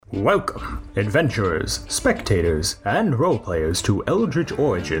Welcome, adventurers, spectators, and roleplayers to Eldritch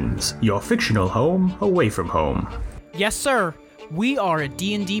Origins, your fictional home away from home. Yes, sir. We are a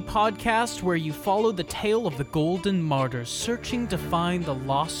D&D podcast where you follow the tale of the Golden Martyrs searching to find the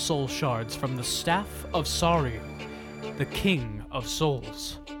lost soul shards from the Staff of Sariel, the King of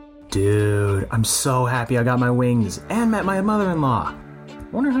Souls. Dude, I'm so happy I got my wings and met my mother-in-law.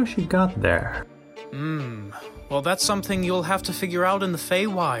 Wonder how she got there. Well, that's something you'll have to figure out in the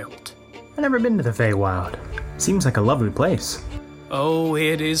Feywild. I've never been to the Feywild. Seems like a lovely place. Oh,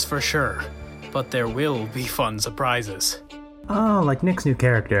 it is for sure. But there will be fun surprises. Oh, like Nick's new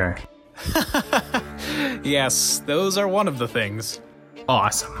character. Yes, those are one of the things.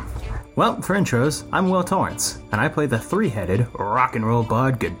 Awesome. Well, for intros, I'm Will Torrance, and I play the three-headed rock and roll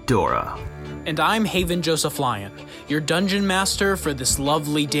bard Ghidorah. And I'm Haven Joseph Lyon, your dungeon master for this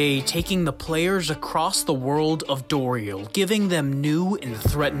lovely day, taking the players across the world of Doriel, giving them new and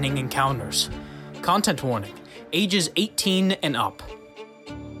threatening encounters. Content warning, ages 18 and up.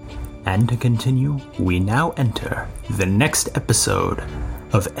 And to continue, we now enter the next episode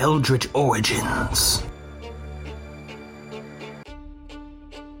of Eldritch Origins.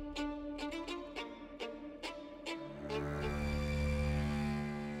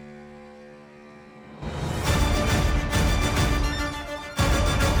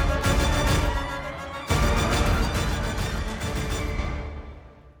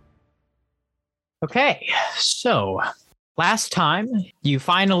 Okay, so last time you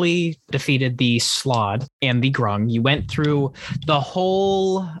finally defeated the Slod and the Grung. You went through the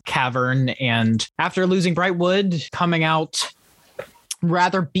whole cavern, and after losing Brightwood, coming out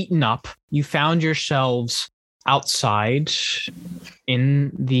rather beaten up, you found yourselves outside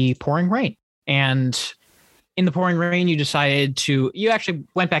in the pouring rain. And in the pouring rain, you actually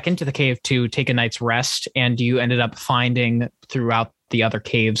went back into the cave to take a night's rest, and you ended up finding throughout the other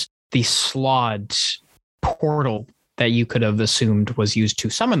caves the Slod portal that you could have assumed was used to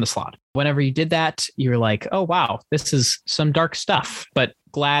summon the Slod. Whenever you did that, you're like, oh, wow, this is some dark stuff. But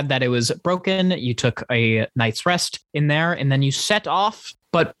glad that it was broken. You took a night's rest in there, and then you set off.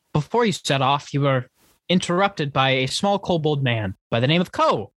 But before you set off, you were interrupted by a small kobold man by the name of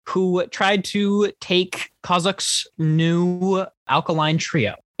Ko, who tried to take Kozuk's new alkaline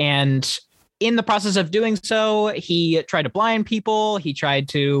trio. And in the process of doing so, he tried to blind people. He tried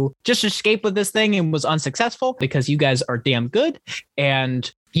to just escape with this thing and was unsuccessful because you guys are damn good.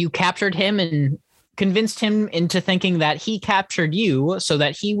 And you captured him and convinced him into thinking that he captured you so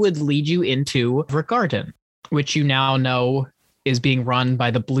that he would lead you into Regarden, which you now know is being run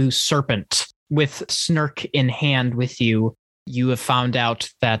by the Blue Serpent. With Snurk in hand with you, you have found out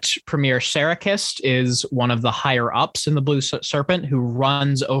that Premier Sarakist is one of the higher ups in the Blue Serpent who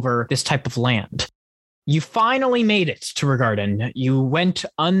runs over this type of land. You finally made it to Regarden. You went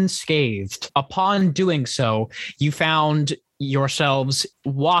unscathed. Upon doing so, you found yourselves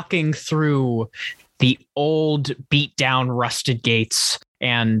walking through the old, beat-down, rusted gates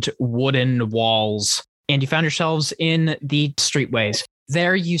and wooden walls, and you found yourselves in the streetways.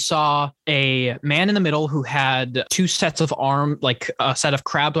 There you saw a man in the middle who had two sets of arms, like a set of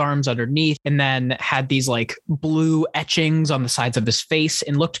crab arms underneath, and then had these like blue etchings on the sides of his face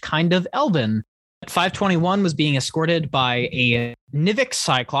and looked kind of elven. 521 was being escorted by a Nivik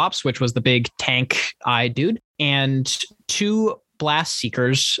Cyclops, which was the big tank-eyed dude, and two Blast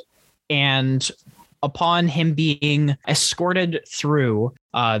Seekers. And upon him being escorted through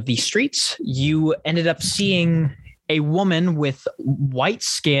the streets, you ended up seeing a woman with white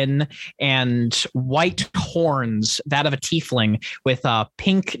skin and white horns, that of a tiefling, with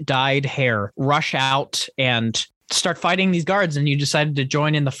pink dyed hair, rush out and start fighting these guards, and you decided to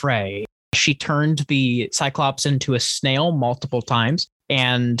join in the fray. She turned the Cyclops into a snail multiple times,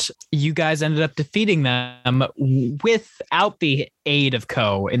 and you guys ended up defeating them without the aid of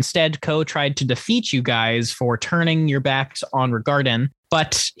Ko. Instead, Ko tried to defeat you guys for turning your backs on Regarden,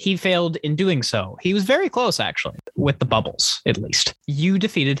 but he failed in doing so. He was very close, actually, with the bubbles, at least. You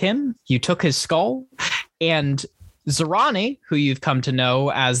defeated him. You took his skull. And Zarani, who you've come to know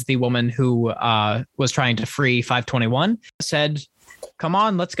as the woman who was trying to free 521, said, come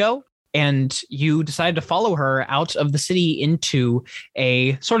on, let's go. And you decided to follow her out of the city into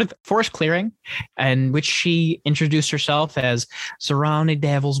a sort of forest clearing, in which she introduced herself as Zarani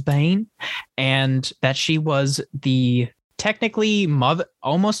Devil's Bane, and that she was the technically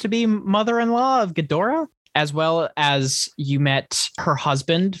almost to be mother-in-law of Ghidorah, as well as you met her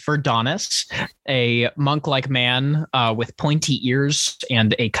husband, Verdonis, a monk-like man with pointy ears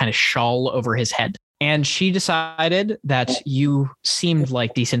and a kind of shawl over his head. And she decided that you seemed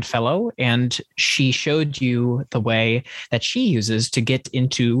like decent fellow, and she showed you the way that she uses to get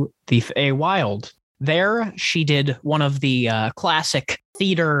into the Feywild. There, she did one of the classic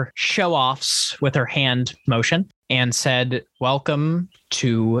theater show-offs with her hand motion and said, "Welcome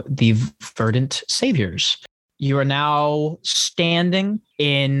to the Verdant Saviors." You are now standing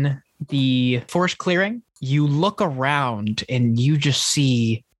in the forest clearing. You look around and you just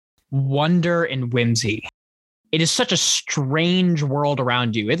see wonder and whimsy. It is such a strange world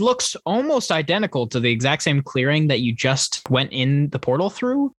around you. It looks almost identical to the exact same clearing that you just went in the portal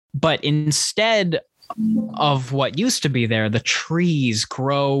through, but instead of what used to be there, the trees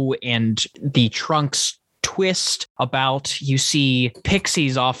grow and the trunks twist about. You see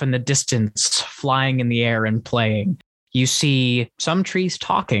pixies off in the distance flying in the air and playing. You see some trees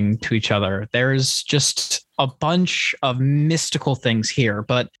talking to each other. There's just a bunch of mystical things here,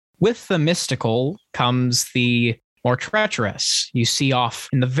 but with the mystical comes the more treacherous. You see off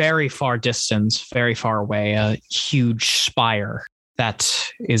in the very far distance, very far away, a huge spire that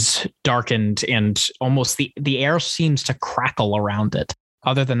is darkened and almost the air seems to crackle around it.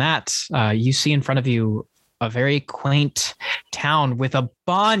 Other than that, you see in front of you a very quaint town with a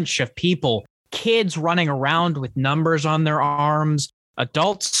bunch of people, kids running around with numbers on their arms,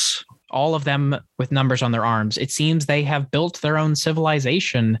 adults, all of them with numbers on their arms. It seems they have built their own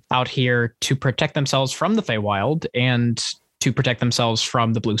civilization out here to protect themselves from the Feywild and to protect themselves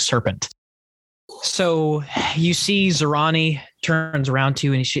from the Blue Serpent. So you see Zorani turns around to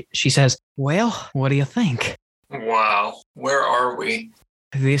you and she says, "Well, what do you think?" Wow, where are we?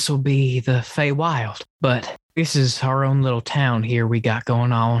 "This will be the Feywild, but this is our own little town here we got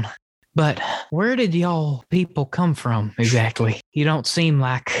going on. But where did y'all people come from exactly? You don't seem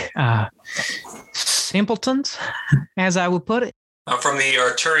like simpletons, as I would put it." I'm from the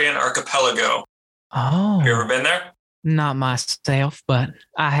Arturian Archipelago. Oh. Have you ever been there? Not myself, but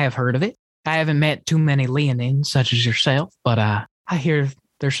I have heard of it. I haven't met too many Leonines such as yourself, but I hear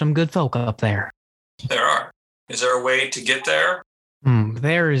there's some good folk up there. There are. Is there a way to get there?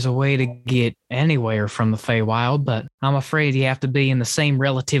 There is a way to get anywhere from the Feywild, but I'm afraid you have to be in the same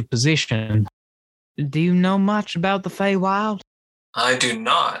relative position. Do you know much about the Feywild? I do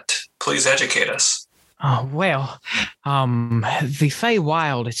not. Please educate us. Oh, well, the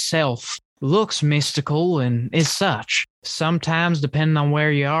Feywild itself looks mystical and is such. Sometimes, depending on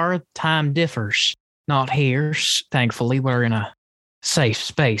where you are, time differs. Not here. Thankfully, we're in a safe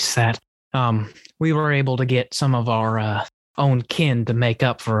space that we were able to get some of our own kin to make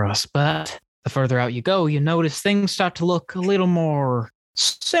up for us. But the further out you go, you notice things start to look a little more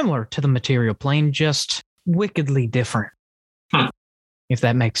similar to the material plane, just wickedly different. If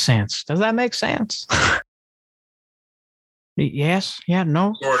that makes sense. Does that make sense? Yes? Yeah?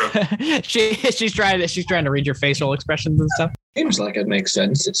 No? Sort of. She's trying to read your facial expressions and stuff. Seems like it makes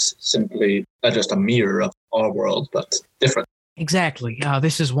sense. It's simply not just a mirror of our world, but different. Exactly.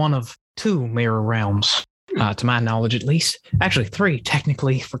 This is one of 2 mirror realms, to my knowledge at least. Actually, 3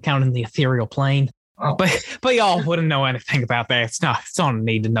 technically, if we're counting the ethereal plane. Oh. But y'all wouldn't know anything about that. It's on a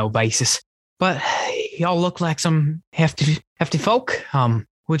need-to-know basis. But y'all look like some hefty folk.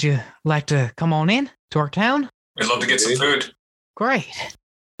 Would you like to come on in to our town? We'd love to get some food. Great.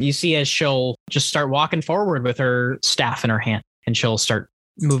 You see as she'll just start walking forward with her staff in her hand, and she'll start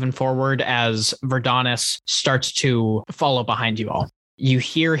moving forward as Verdonis starts to follow behind you all. You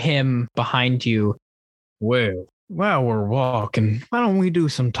hear him behind you. "Well, while we're walking, why don't we do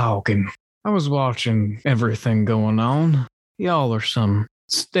some talking? I was watching everything going on. Y'all are some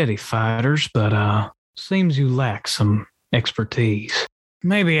steady fighters, but seems you lack some expertise.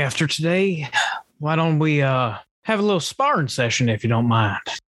 Maybe after today, why don't we have a little sparring session if you don't mind?"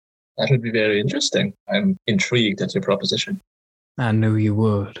 That would be very interesting. I'm intrigued at your proposition. I knew you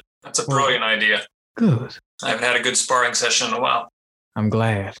would. That's a brilliant idea. Good. I haven't had a good sparring session in a while. I'm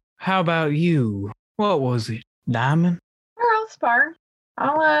glad. How about you? What was it? Diamond? Sure, I'll spar.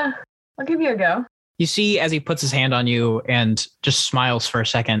 I'll give you a go. You see as he puts his hand on you and just smiles for a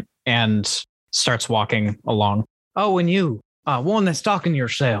second and starts walking along. "Oh, and you, one that's talking to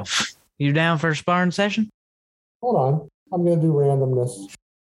yourself. You down for a sparring session?" Hold on. I'm going to do randomness.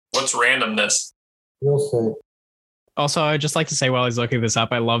 What's randomness? You'll see. Also, I'd just like to say while he's looking this up,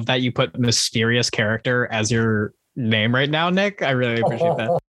 I love that you put mysterious character as your name right now, Nick. I really appreciate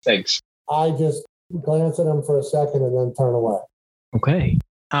that. Thanks. I just glance at him for a second and then turn away. Okay.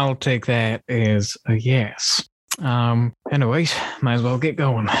 I'll take that as a yes. Anyways, might as well get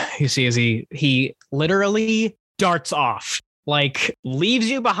going. You see as he literally darts off, like leaves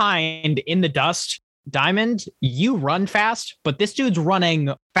you behind in the dust. Diamond, you run fast, but this dude's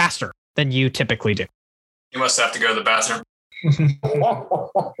running faster. than you typically do. You must have to go to the bathroom.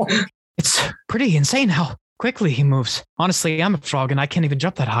 It's pretty insane how quickly he moves. Honestly, I'm a frog and I can't even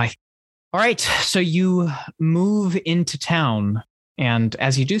jump that high. All right, so you move into town. And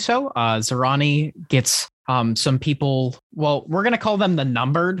as you do so, Zarani gets some people. Well, we're going to call them the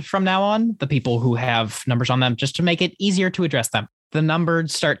numbered from now on, the people who have numbers on them, just to make it easier to address them. The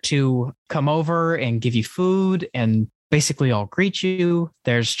numbered start to come over and give you food and basically all greet you.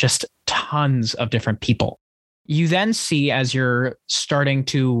 There's just tons of different people. You then see, as you're starting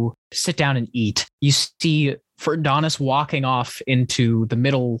to sit down and eat, you see Verdonis walking off into the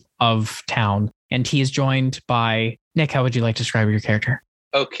middle of town, and he is joined by Nick. How would you like to describe your character?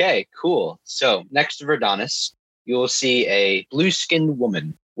 Okay, cool. So next to Verdonis, you will see a blue-skinned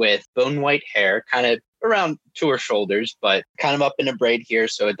woman with bone white hair, kind of around to her shoulders, but kind of up in a braid here,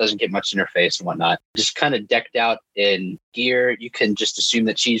 so it doesn't get much in her face and whatnot. Just kind of decked out in gear. You can just assume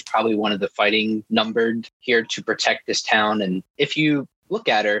that she's probably one of the fighting numbered here to protect this town. And if you look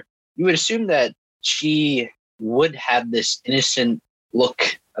at her, you would assume that she would have this innocent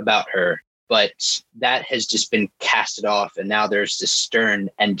look about her, but that has just been casted off. And now there's this stern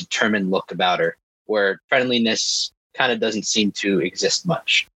and determined look about her where friendliness kind of doesn't seem to exist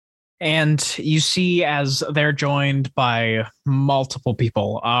much. And you see as they're joined by multiple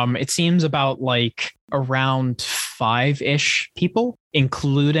people, it seems about like around 5-ish people,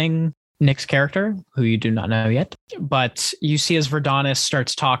 including Nick's character, who you do not know yet. But you see as Verdonis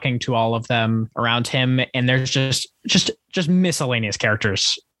starts talking to all of them around him, and there's just miscellaneous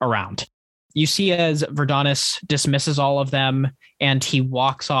characters around. You see as Verdonis dismisses all of them, and he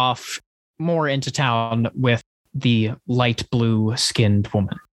walks off more into town with the light blue skinned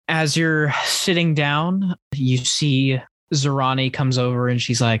woman. As you're sitting down, you see Zarani comes over and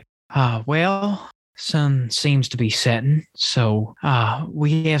she's like, well, sun seems to be setting, so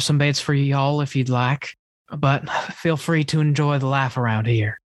we have some beds for y'all if you'd like, but feel free to enjoy the life around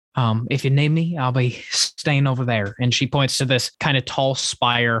here. If you need me, I'll be staying over there. And she points to this kind of tall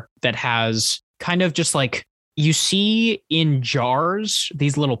spire that has kind of just like, you see in jars,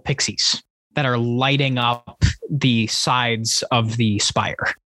 these little pixies that are lighting up the sides of the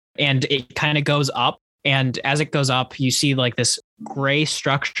spire. And it kind of goes up. And as it goes up, you see like this gray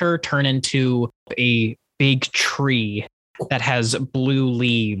structure turn into a big tree that has blue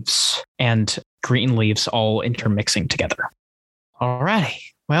leaves and green leaves all intermixing together. All righty.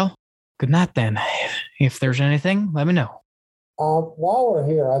 Well, good night then. If there's anything, let me know. While we're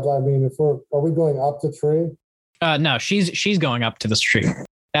here, are we going up the tree? No, she's going up to this tree.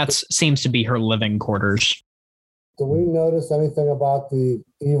 That seems to be her living quarters. Do we notice anything about the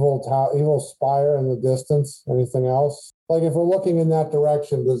evil spire in the distance? Anything else? Like if we're looking in that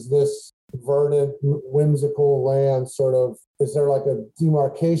direction, does this verdant, whimsical land sort of, is there like a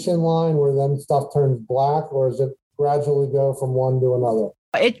demarcation line where then stuff turns black, or does it gradually go from one to another?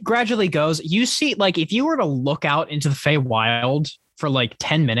 It gradually goes. You see, like if you were to look out into the Feywild for like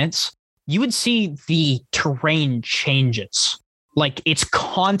 10 minutes, you would see the terrain changes. Like it's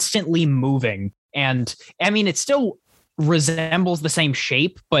constantly moving. And I mean, it still resembles the same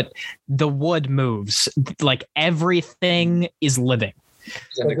shape, but the wood moves. Like everything is living.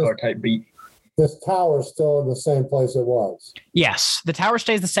 Zendikar type beat. This tower's still in the same place it was. Yes, the tower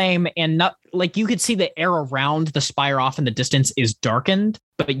stays the same, and not like you could see the air around the spire off in the distance is darkened,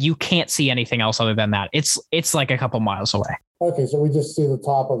 but you can't see anything else other than that. It's like a couple miles away. Okay, so we just see the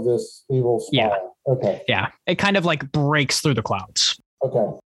top of this evil spire. Yeah. Okay. Yeah, it kind of like breaks through the clouds.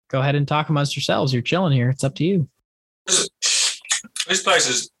 Okay. Go ahead and talk amongst yourselves. You're chilling here. It's up to you. This place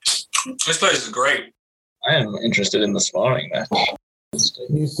is great. I am interested in the sparring match.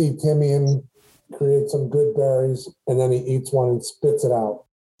 You see Timian create some good berries, and then he eats one and spits it out.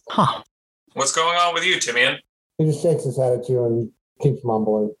 Huh. What's going on with you, Timian? He just shakes his head at you and keeps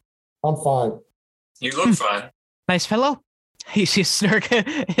mumbling. I'm fine. You look fine. Nice fellow. You see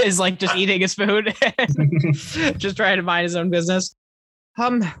Snurk is like just eating his food, just trying to mind his own business.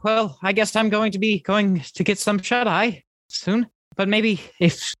 Well, I guess I'm going to get some shut-eye soon, but maybe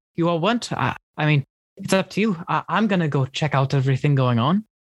if you all want, I mean, it's up to you. I'm going to go check out everything going on.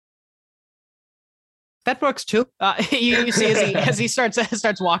 That works too. You see as he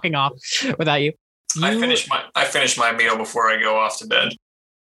starts walking off without you. I finish my meal before I go off to bed.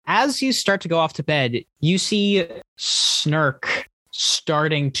 As you start to go off to bed, you see Snurk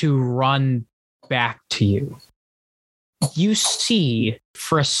starting to run back to you. You see,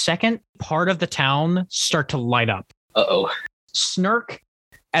 for a second, part of the town start to light up. Uh-oh. Snurk,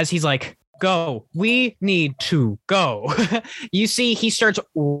 as he's like, go, we need to go. You see, he starts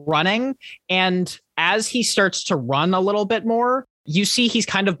running, and as he starts to run a little bit more, You see he's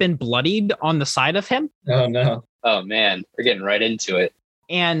kind of been bloodied on the side of him. Oh no. Oh man, we're getting right into it.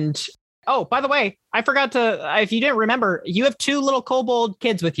 And oh, by the way, I forgot to, if you didn't remember, you have 2 little kobold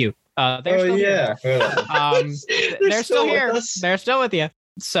kids with you. They're still here. They're still here. They're still with you.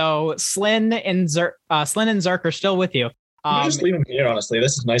 So Slyn and Zerk are still with you. Just leave them here, honestly.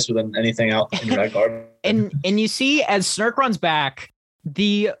 This is nicer than anything out in Redguard. And you see as Snurk runs back,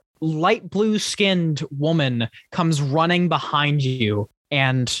 the light blue skinned woman comes running behind you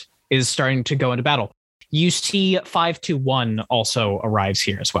and is starting to go into battle. You see 521 also arrives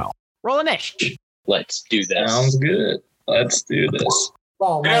here as well. Roll an ish. Let's do this. Sounds good. Let's do this.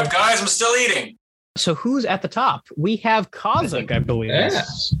 Oh, Get up, guys. I'm still eating. So who's at the top? We have Kazakh, I believe.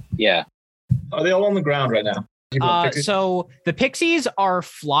 Yeah. Are they all on the ground right now? So the pixies are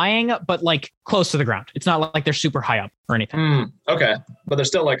flying, but like close to the ground. It's not like they're super high up or anything. Okay. But they're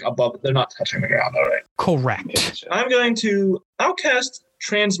still like above. They're not touching the ground. All right. Correct. I'll cast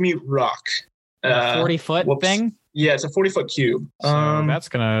Transmute Rock. 40-foot thing? Yeah, it's a 40-foot cube. So that's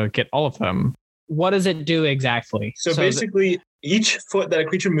going to get all of them. What does it do exactly? So basically, each foot that a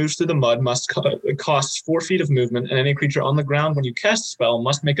creature moves through the mud must cost 4 feet of movement, and any creature on the ground when you cast a spell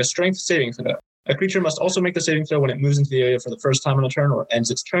must make a strength saving throw. A creature must also make the saving throw when it moves into the area for the first time on a turn or ends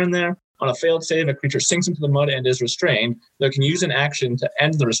its turn there. On a failed save, a creature sinks into the mud and is restrained, though it can use an action to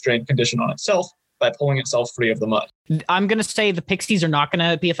end the restraint condition on itself by pulling itself free of the mud. I'm going to say the pixies are not going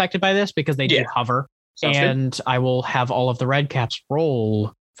to be affected by this because they do hover. Sounds and good. I will have all of the red caps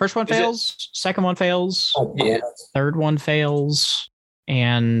roll. First one fails, second one fails, third one fails,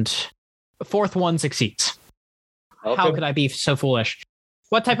 and the fourth one succeeds. Okay. How could I be so foolish?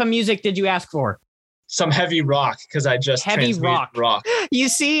 What type of music did you ask for? Some heavy rock, because I just heavy rock. You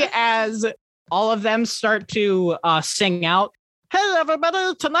see, as all of them start to sing out, "Hey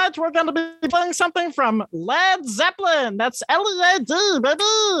everybody! Tonight we're going to be playing something from Led Zeppelin. That's L-E-A-D,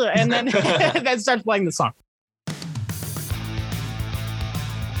 baby!" And then then starts playing the song.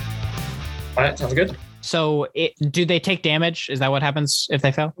 All right, sounds good. So, do they take damage? Is that what happens if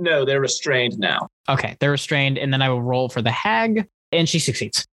they fail? No, they're restrained now. Okay, they're restrained, and then I will roll for the hag, and she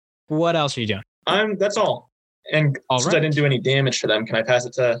succeeds. What else are you doing? That's all. And since I didn't do any damage to them, can I pass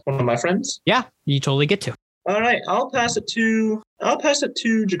it to one of my friends? Yeah, you totally get to. All right, I'll pass it to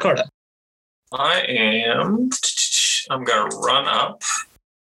Jakarta. I'm gonna run up.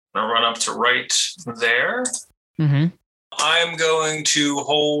 I'm gonna run up to right there. Mm-hmm. I'm going to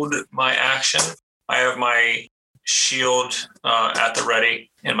hold my action. I have my shield at the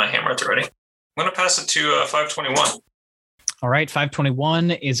ready and my hammer at the ready. I'm gonna pass it to 521. All right,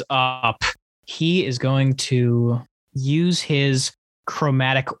 521 is up. He is going to use his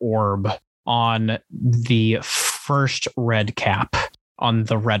chromatic orb on the first red cap, on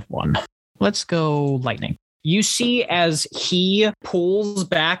the red one. Let's go lightning. You see as he pulls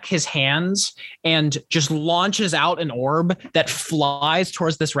back his hands and just launches out an orb that flies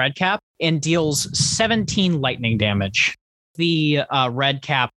towards this red cap and deals 17 lightning damage. The red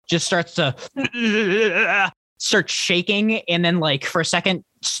cap just starts shaking and then like for a second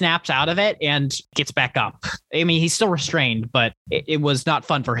snaps out of it and gets back up. I mean, he's still restrained, but it was not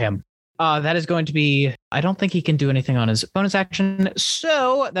fun for him. That is going to be, I don't think he can do anything on his bonus action.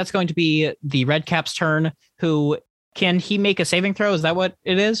 So that's going to be the red cap's turn. Can he make a saving throw? Is that what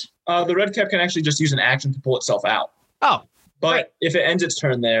it is? The red cap can actually just use an action to pull itself out. Oh, but great. If it ends its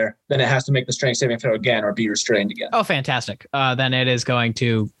turn there, then it has to make the strength saving throw again or be restrained again. Oh, fantastic. Then it is going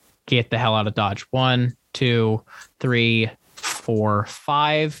to get the hell out of dodge. 1, 2, 3, 4,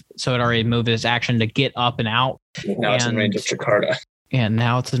 5. So it already moved its action to get up and out. Now it's in range of Jakarta. And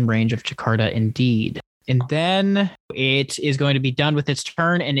now it's in range of Jakarta indeed. And then it is going to be done with its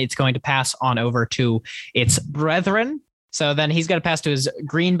turn and it's going to pass on over to its brethren. So then he's going to pass to his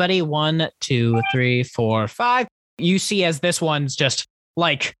green buddy. 1, 2, 3, 4, 5. You see as this one's just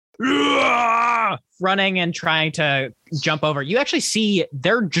like running and trying to jump over. You actually see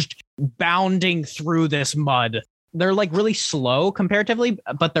they're just bounding through this mud. They're like really slow comparatively,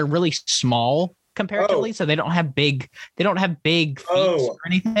 but they're really small comparatively. So they don't have big feet or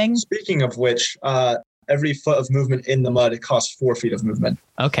anything. Speaking of which, every foot of movement in the mud, it costs 4 feet of movement.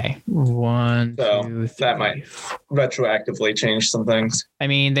 Okay. 1, so 2, 3. That might retroactively change some things. I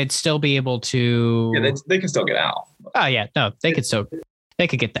mean, they'd still be able to. Yeah, they can still get out. Oh yeah, no, they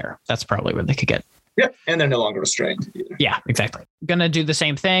could get there. That's probably where they could get. Yep, and they're no longer restrained either. Yeah, exactly. Gonna do the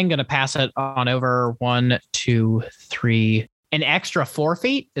same thing. Gonna pass it on over. 1, 2, 3. An extra 4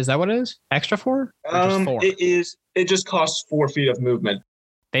 feet? Is that what it is? Extra 4? Just 4? It is. It just costs 4 feet of movement.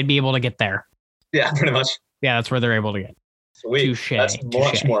 They'd be able to get there. Yeah, pretty much. Yeah, that's where they're able to get. Sweet. Touche. That's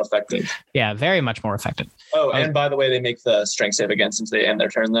much more effective. Yeah, very much more effective. Oh, and by the way, they make the strength save again since they end their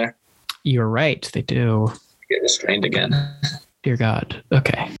turn there. You're right. They do. Get restrained again. Dear God.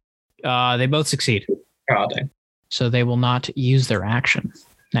 Okay. They both succeed. Oh, dang. So they will not use their action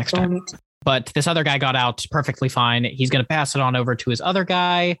next time. But this other guy got out perfectly fine. He's going to pass it on over to his other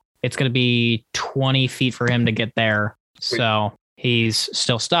guy. It's going to be 20 feet for him to get there. So he's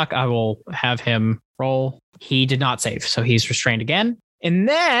still stuck. I will have him roll. He did not save, so he's restrained again. And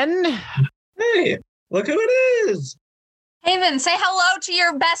then... Hey, look who it is. Haven, say hello to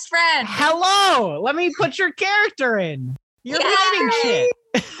your best friend. Hello! Let me put your character in. You're Yay! hiding shit.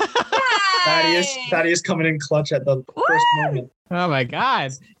 Thaddeus coming in clutch at the first moment. Oh my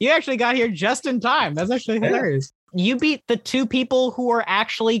God. You actually got here just in time. That's actually hilarious. You beat the two people who are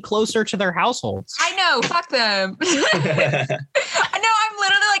actually closer to their households. I know. Fuck them. I know. I'm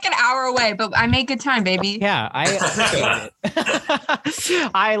literally like an hour away, but I make good time, baby. Yeah, I appreciate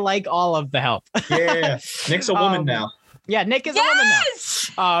it. I like all of the help. Yeah. Nick's a woman now. Yeah, Nick is a woman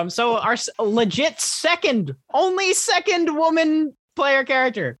now. So our legit only second woman player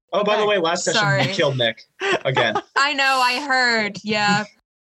character. Oh, by the way, last session Sorry. you killed Nick again. I know. I heard. Yeah.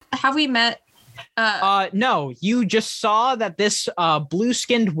 Have we met? No, you just saw that this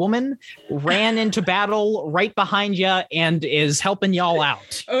blue-skinned woman ran into battle right behind you and is helping y'all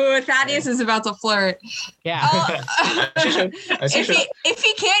out. Oh, Thaddeus is about to flirt. Yeah. If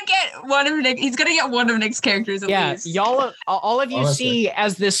he can't get one of Nick, he's gonna get one of Nick's characters at least. Y'all, all of you see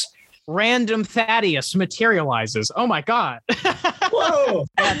as this random Thaddeus materializes. Oh my God. Whoa!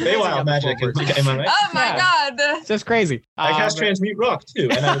 Feywild magic. Am I right? Oh my God. It's just crazy. I cast Transmute Rock too,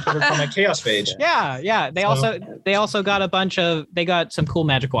 and I recovered from my Chaos Phage. Yeah. They also got they got some cool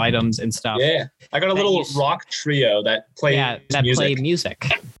magical items and stuff. Yeah. I got a little rock trio that played play music.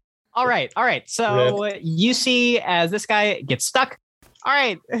 All right. So you see as this guy gets stuck. All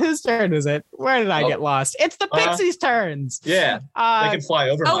right, whose turn is it? Where did I get lost? It's the Pixies' turns. Yeah, they can fly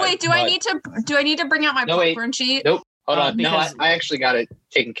over. Oh wait, do I need to bring out my popcorn sheet? Nope. Hold on. Because- No, I actually got it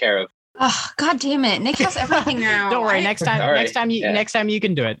taken care of. Oh, God damn it! Nick has everything now. Don't worry. Next time you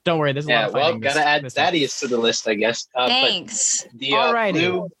can do it. Don't worry. There's a lot of fighting. Gotta add Thaddeus to the list, I guess. Thanks.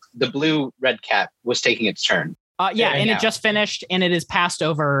 The blue red cap was taking its turn. It just finished, and it is passed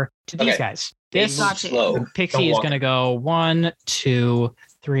over to these guys. This slow. Pixie is going to go 1, 2,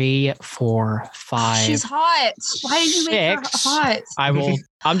 3, 4, 5. She's hot. Why did you make her hot?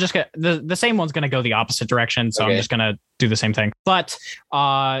 I'm just gonna. The same one's going to go the opposite direction, so I'm just going to do the same thing. But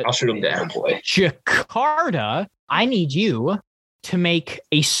I'll shoot him down, boy. Jakarta, I need you to make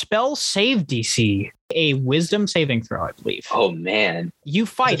a spell save DC, a Wisdom saving throw, I believe. Oh man! You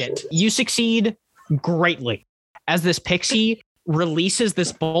fight it. You succeed greatly as this pixie releases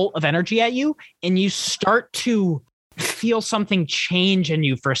this bolt of energy at you, and you start to feel something change in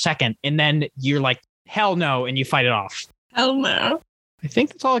you for a second, and then you're like, hell no, and you fight it off. Hell no. I think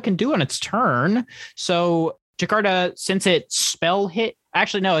that's all it can do on its turn. So Jakarta, since it spell hit,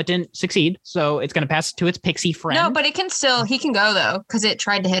 actually no, it didn't succeed, so it's going to pass it to its pixie friend. No, but he can go though, because it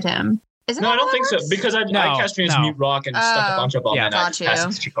tried to hit him. No, I don't think so, because I cast Transmute Rock and stuck a bunch of them, and I passed it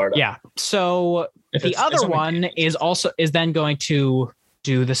to Jakarta. Yeah, so the other one is then going to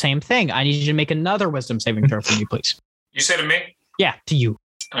do the same thing. I need you to make another Wisdom saving throw for me, please. You say to me? Yeah, to you.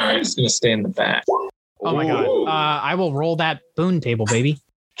 All right. I'm just going to stay in the back. Oh my God. I will roll that boon table, baby.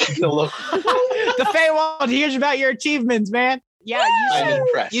 The Feywild hears about your achievements, man. Yeah,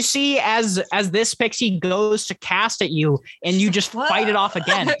 you see as this pixie goes to cast at you and you just fight it off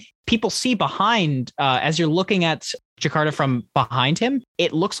again. People see behind, as you're looking at Jakarta from behind him,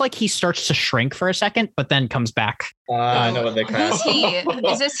 it looks like he starts to shrink for a second, but then comes back. I know what they cast. Who's he?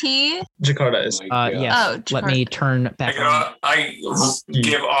 Is this he? Jakarta is. Yes. Oh, let me turn back on. I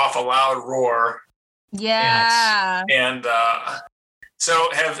give off a loud roar. Yeah. And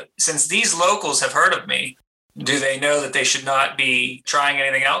since these locals have heard of me, do they know that they should not be trying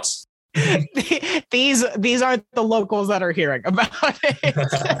anything else? These aren't the locals that are hearing about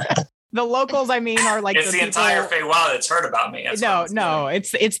it. The locals, I mean, are like it's the entire Feywild that's heard about me. No,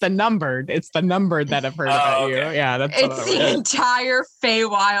 it's the numbered. It's the numbered that have heard about you. Yeah, that's it's the entire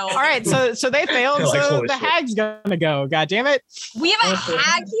Feywild. All right, so they failed. So the hag's gonna go. God damn it! We have a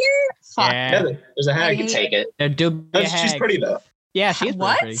hag here. Fuck. Yeah, there's a hag. You can take it. There do be a hag. She's pretty though. Yeah, she's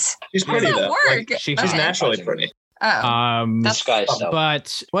what? pretty. She's pretty though. Work? She's naturally pretty. Oh, Disguise self.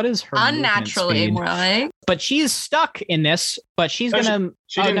 But what is her movement unnaturally speed? more like. But she is stuck in this. But she's No, gonna.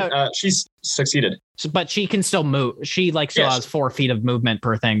 She oh, didn't. no. She's succeeded. But she can still move. She like still Yes. has 4 feet of movement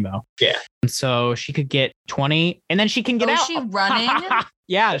per thing though. Yeah. And so she could get 20, and then she can get Oh, out. is she running?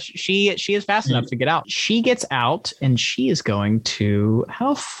 Yeah, she is fast enough to get out. She gets out, and she is going to.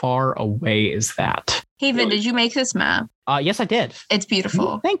 How far away is that? Haven, did you make this map? Yes, I did. It's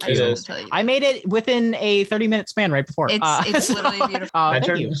beautiful. Thank I you. just It wanted is. to tell you. I made it within a 30-minute span right before. It's so- literally beautiful. I Thank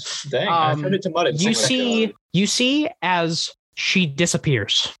turned. you. Dang, I turned it to mud. You see as she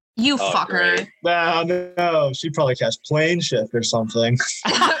disappears. You Oh, fucker. great. No. She probably cast plane shift or something.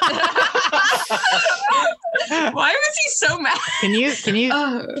 Why was he so mad? Can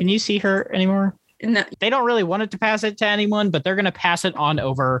you see her anymore? No. They don't really want it to pass it to anyone, but they're gonna pass it on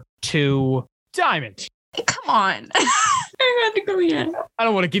over to Diamond. Come on. I had to go again. I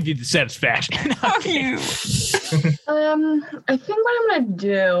don't want to give you the satisfaction. Fuck you. I think what I'm gonna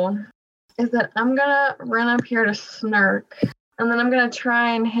do is that I'm gonna run up here to Snark, and then I'm gonna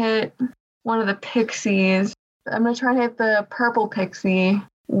try and hit one of the pixies. I'm gonna try and hit the purple pixie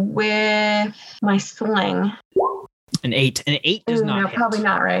with my sling. An 8. An 8 does Ooh, not no, hit. probably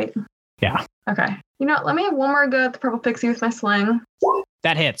not, right? Yeah. Okay. You know what? Let me have one more go at the purple pixie with my sling.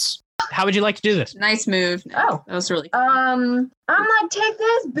 That hits. How would you like to do this? Nice move. Oh. That was really I'm like, take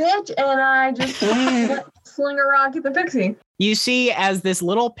this, bitch, and I just sling a rock at the pixie. You see as this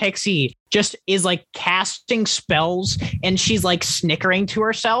little pixie just is like casting spells, and she's like snickering to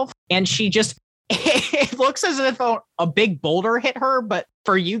herself, and she just it looks as if a big boulder hit her, but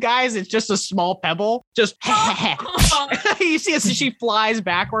for you guys it's just a small pebble. Just you see as she flies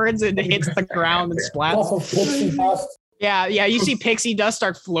backwards and hits the ground and splats. Off of pixie dust. Yeah, you see pixie dust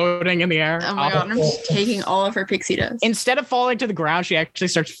start floating in the air. Oh my god, I'm just taking all of her pixie dust. Instead of falling to the ground, she actually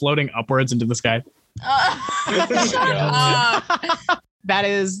starts floating upwards into the sky. Shut up. That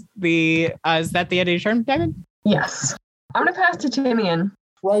is is that the end of your turn, David? Yes. I'm gonna pass to Timian.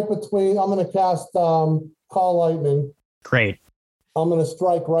 Right between, I'm going to cast Call Lightning. Great. I'm going to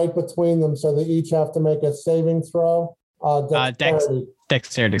strike right between them so they each have to make a saving throw. Dexterity.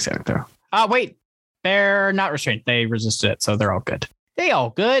 Dexterity saving throw. Wait. They're not restrained. They resisted it, so they're all good. They all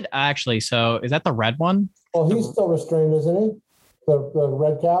good, actually. So is that the red one? Well, he's still restrained, isn't he? The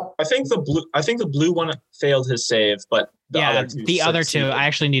red cap? I think the blue one failed his save, but the other two I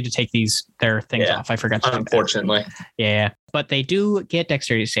actually need to take their things Yeah, off. I forgot to take that. unfortunately. Yeah, but they do get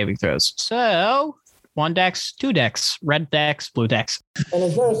dexterity saving throws. So 1 dex, 2 dex, red dex, blue dex. And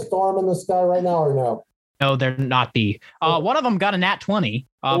is there a storm in the sky right now or no? No, they're not B. One of them got a nat 20,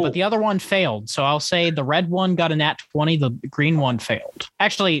 but the other one failed. So I'll say the red one got a nat 20, the green one failed.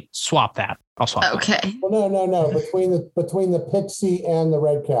 Actually, swap that. I'll swap that. Okay. Well, no. Between the pixie and the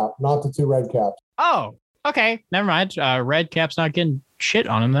red cap, not the two red caps. Oh, okay. Never mind. Red cap's not getting shit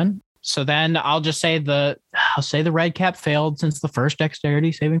on him then. So then I'll just say the red cap failed since the first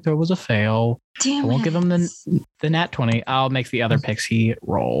dexterity saving throw was a fail. Damn I won't it. give him the nat 20. I'll make the other pixie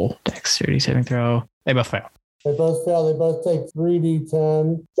roll. Dexterity saving throw. They both fail. They both fail. They both take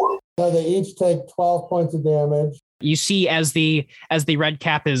 3d10. So they each take 12 points of damage. You see as the red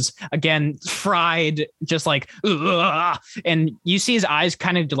cap is again fried, just like, ugh, and you see his eyes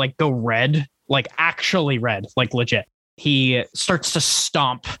kind of like go red, like actually red, like legit. He starts to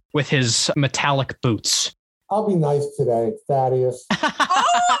stomp with his metallic boots. I'll be nice today, Thaddeus.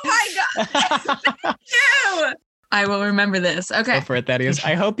 Oh my god. Ew. I will remember this. Okay. Go for it, Thaddeus.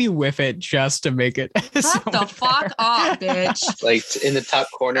 I hope you whiff it just to make it. Shut the fuck up, bitch. Like in the top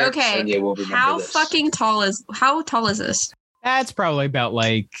corner. Okay. And you will remember How this. how tall is this? That's probably about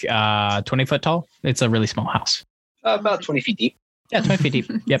like 20 foot tall. It's a really small house. About 20 feet deep. Yeah, 20 feet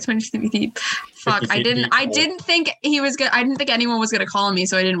deep. Yep. 20 feet deep. Fuck. 50 I feet didn't deep. think I didn't think anyone was gonna call me,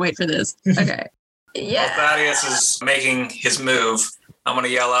 so I didn't wait for this. Okay. While Yeah. Thaddeus is making his move, I'm going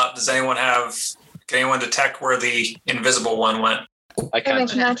to yell out, can anyone detect where the invisible one went? I And then can't.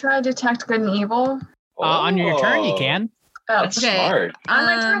 can I try to detect good and evil? On your turn, you can. Oh, That's Okay. smart. on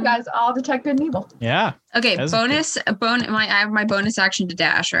my turn, guys, I'll detect good and evil. Yeah. Okay, That's I have my bonus action to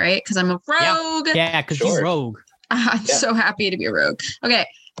dash, right? Because I'm a rogue. Yeah, because he's Sure. rogue. I'm Yeah. so happy to be a rogue. Okay,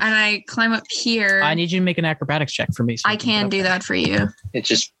 and I climb up here. I need you to make an acrobatics check for me. So I can do that for you. It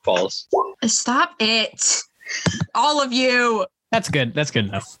just falls. Stop it, all of you. That's good. That's good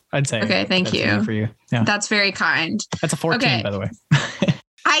enough. I'd say. Okay, thank That's you. enough for you. Yeah. That's very kind. That's a 14, Okay. by the way.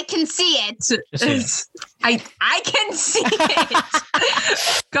 I can see it. Just so I can see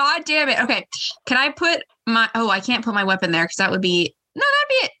it. God damn it. Okay, can I put my? Oh, I can't put my weapon there because that would be that'd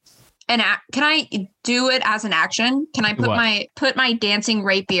be it. Can I do it as an action? Can I What? put my dancing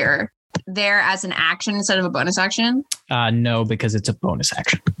rapier there as an action instead of a bonus action? No, because it's a bonus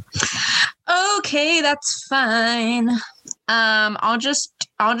action. Okay, that's fine. I'll just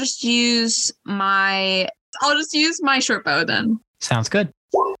use my short bow then. Sounds good.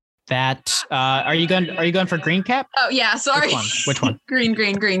 That are you going for green cap? Oh yeah, sorry. Which one?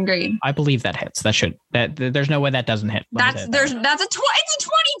 Green. I believe that hits. There's no way that doesn't hit. It's a 24.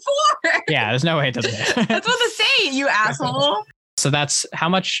 Yeah, there's no way it doesn't hit. That's what to say, you asshole. So that's how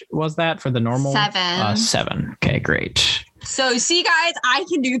much was that for the normal? 7. 7. Okay, great. So see, guys, I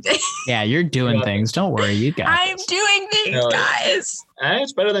can do things. Yeah, you're doing things. Don't worry, you got I'm this. doing things, guys.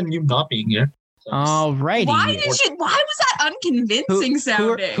 It's better than you not being here. All righty. Why was that unconvincing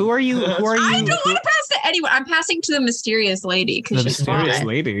sounding? Who are you? I don't want to pass to anyone. I'm passing to the mysterious lady The because she's mysterious fine.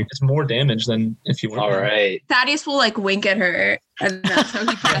 lady. It's more damage than if you were. All right. Thaddeus will like wink at her, and that's how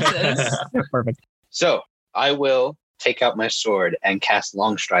he passes. Perfect. So I will take out my sword and cast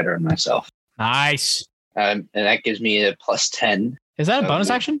Longstrider on myself. Nice. And that gives me a +10. Is that a bonus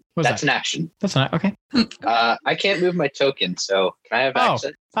action? What is That's that? an action. That's not okay. I can't move my token, so can I have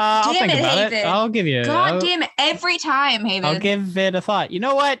access? I'll Damn think it, about it. Haven. I'll give you. God damn it! Every time, Haven. I'll give it a thought. You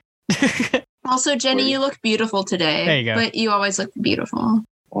know what? Also, Jenny, you look beautiful today. There you go. But you always look beautiful.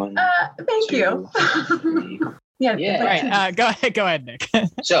 1, Thank 2, you. 3. Yeah. Yeah. All right. Go ahead, Nick.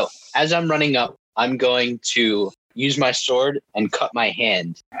 So as I'm running up, I'm going to use my sword and cut my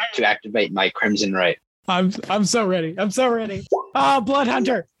hand to activate my Crimson Right. I'm so ready. I'm so ready. Blood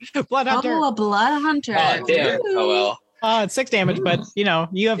Hunter. Blood Hunter. Oh, a blood hunter. Oh damn! Oh well. It's 6 damage, but you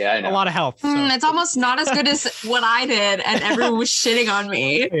have Yeah, I know. a lot of health. So. It's almost not as good as what I did, and everyone was shitting on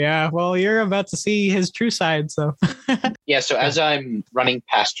me. Yeah, well, you're about to see his true side, so. Yeah. So as I'm running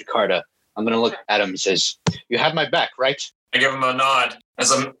past Jakarta, I'm gonna look at him and says, "You have my back, right?" I give him a nod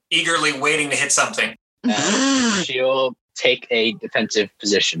as I'm eagerly waiting to hit something. And she'll take a defensive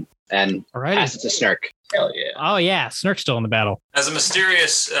position and pass it to Snark. Hell yeah. Oh, yeah. Snurk's still in the battle. As a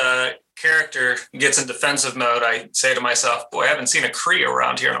mysterious character gets in defensive mode, I say to myself, boy, I haven't seen a Kree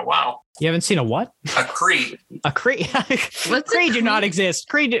around here in a while. You haven't seen a what? A Kree. A Kree? What's Kree a do Kree? not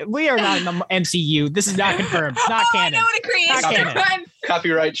exist. We are not in the MCU. This is not confirmed. Not I canon. know what a Kree is. Not Never canon. mind.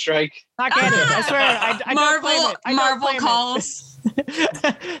 Copyright strike. Not canon. I swear. I don't claim it. I don't Marvel claim it. calls.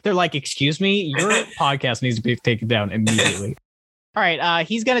 They're like, excuse me, your podcast needs to be taken down immediately. All right,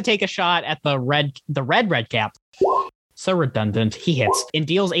 he's gonna take a shot at the red cap. So redundant. He hits and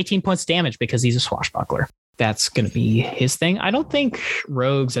deals 18 points damage because he's a swashbuckler. That's gonna be his thing. I don't think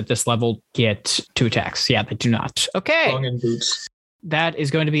rogues at this level get 2 attacks. Yeah, they do not. Okay, Long in boots. that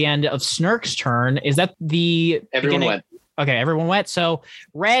is going to be the end of Snurk's turn. Is that the Everyone beginning? went. Okay, everyone went. So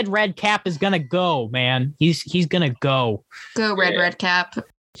red cap is gonna go, man. He's gonna go. Go red cap.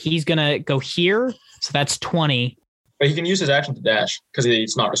 He's gonna go here. So that's 20. But he can use his action to dash because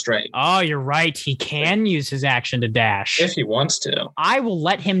it's not restrained. Oh, you're right. He can use his action to dash. If he wants to. I will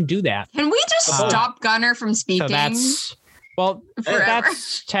let him do that. Can we just stop Gunner from speaking? So that's forever?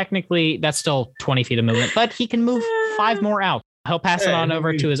 that's technically that's still 20 feet of movement, but he can move 5 more out. He'll pass it on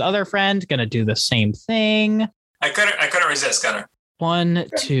over to his other friend. Gonna do the same thing. I couldn't resist, Gunner. 1,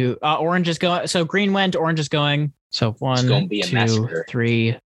 2. Orange is going. So green went. Orange is going. So 1, gonna be a 2, massacre.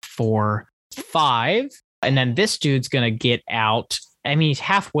 3, 4, 5. And then this dude's going to get out. I mean, he's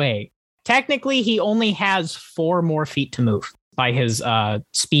halfway. Technically, he only has 4 more feet to move by his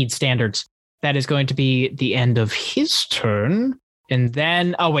speed standards. That is going to be the end of his turn. And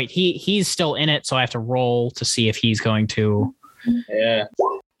then, oh, wait, he's still in it. So I have to roll to see if he's going to. Yeah.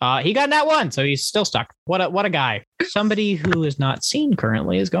 He got that one. So he's still stuck. What a guy. Somebody who is not seen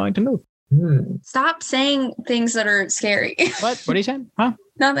currently is going to move. Stop saying things that are scary. What are you saying? Huh?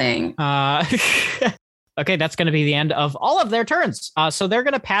 Nothing. Okay, that's going to be the end of all of their turns. So they're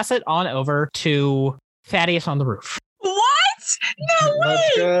going to pass it on over to Thaddeus on the roof. What? No way.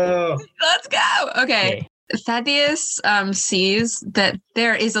 Let's go. Let's go. Okay. Thaddeus sees that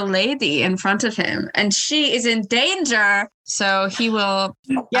there is a lady in front of him and she is in danger. So he will.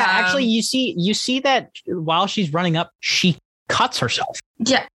 Yeah, actually, you see that while she's running up, she cuts herself.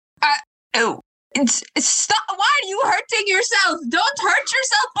 Yeah. Stop. Why are you hurting yourself? Don't hurt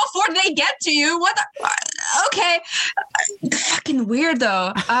yourself before they get to you. What the? Okay. Fucking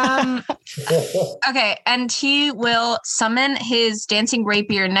weirdo. Okay. And he will summon his dancing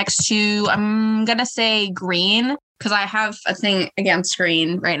rapier next to, I'm going to say green, because I have a thing against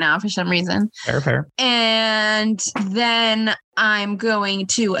green right now for some reason. Fair. And then I'm going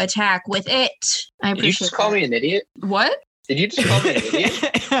to attack with it. I Did appreciate you just call that. me an idiot? What? Did you just call me an idiot?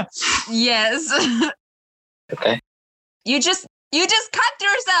 Yes. Okay. You just cut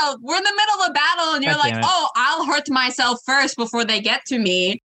yourself. We're in the middle of a battle and you're God like, damn it. oh, I'll hurt myself first before they get to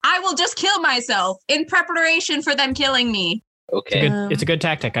me. I will just kill myself in preparation for them killing me. Okay. It's a good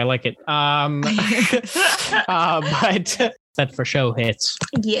tactic. I like it. But that for show hits.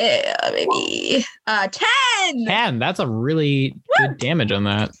 Yeah, maybe. 10. 10. That's a really good damage on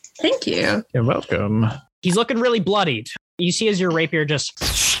that. Thank you. You're welcome. He's looking really bloodied. You see as your rapier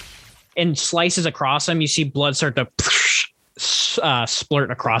just and slices across him, you see blood start to splurt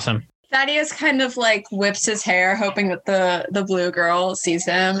across him. Thaddeus kind of like whips his hair, hoping that the blue girl sees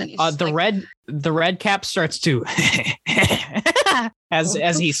him. And he's the red cap starts to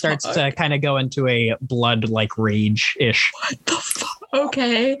as he starts to kind of go into a blood like rage ish. What the fuck?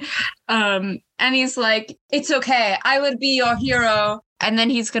 Okay. And he's like, "It's okay. I would be your hero." And then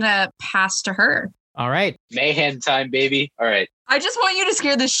he's gonna pass to her. All right. Mayhem time, baby. All right. I just want you to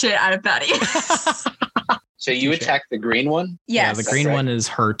scare the shit out of Thaddeus. So you attack the green one? Yes. Yeah, the green one is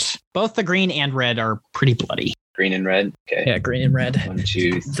hurt. Both the green and red are pretty bloody. Green and red? Okay. Yeah, green and red. 1, 2,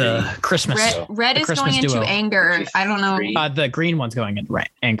 3. The Christmas. Red is Christmas going into duo. anger. I don't know. The green one's going into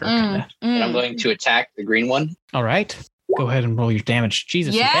anger. Kinda. And I'm going to attack the green one. All right. Go ahead and roll your damage.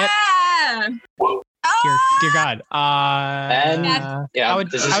 Jesus. you hit. Yeah. Dear God. And yeah,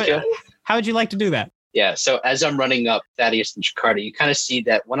 does this kill? How would you like to do that? Yeah, so as I'm running up Thaddeus and Jakarta, you kind of see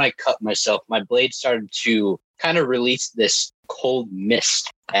that when I cut myself, my blade started to kind of release this cold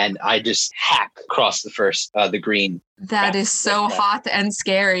mist, and I just hack across the green. That is so hot and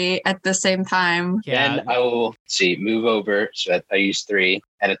scary at the same time. Yeah. Then I will move over so that I use 3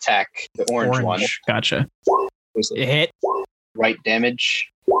 and attack the orange one. Gotcha. It hit. Right damage.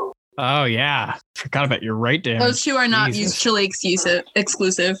 Oh yeah, forgot about your right damage. Those two are not Jesus. mutually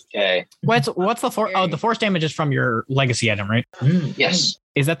exclusive. Okay. What's the force? Oh, the force damage is from your legacy item, right? Yes.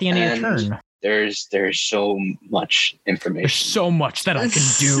 Is that the end of your And turn? There's so much information. There's so much that I can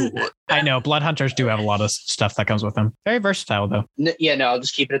do. I know blood hunters do have a lot of stuff that comes with them. Very versatile though. No, I'll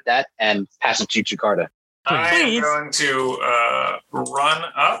just keep it at that and pass it to Jakarta. I'm going to run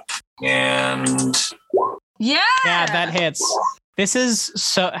up and Yeah. Yeah, that hits. This is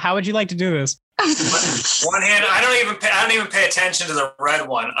so. How would you like to do this? one hand. I don't even pay attention to the red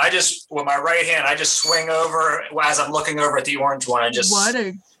one. I just with my right hand, I just swing over as I'm looking over at the orange one. I just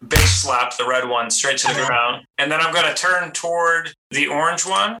bitch slap the red one straight to the ground, and then I'm going to turn toward the orange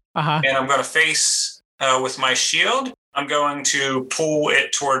one, and I'm going to face with my shield. I'm going to pull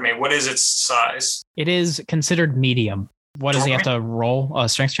it toward me. What is its size? It is considered medium. What does he have to roll? A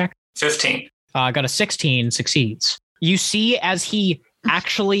strength check? 15. Got a 16, succeeds. You see as he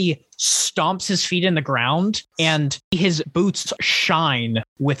actually stomps his feet in the ground and his boots shine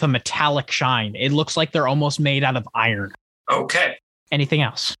with a metallic shine. It looks like they're almost made out of iron. Okay. Anything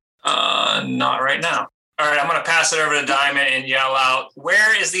else? Not right now. All right, I'm going to pass it over to Diamond and yell out,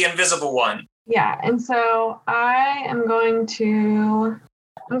 "Where is the invisible one?" Yeah, and so I am going to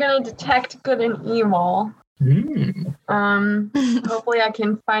detect good and evil. Hopefully I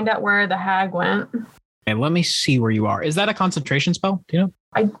can find out where the hag went. And let me see where you are. Is that a concentration spell? Do you know?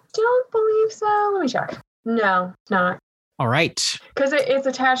 I don't believe so. Let me check. No, it's not. All right. Because it's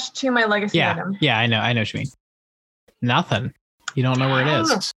attached to my legacy item. Yeah, I know what you mean. Nothing. You don't know where it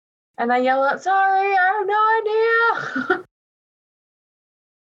is. And I yell out, "Sorry, I have no idea."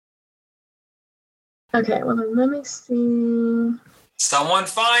 Okay, well then let me see. Someone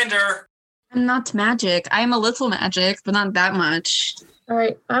find her. I'm not magic. I'm a little magic, but not that much. All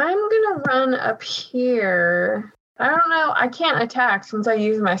right, I'm gonna run up here. I don't know. I can't attack since I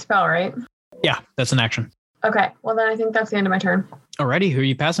used my spell, right? Yeah, that's an action. Okay, well then I think that's the end of my turn. Alrighty, who are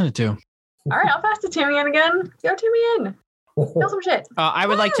you passing it to? All right, I'll pass to Timian again. Go Timian. Kill some shit. I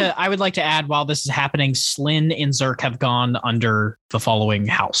would like to add, while this is happening, Slyn and Zerk have gone under the following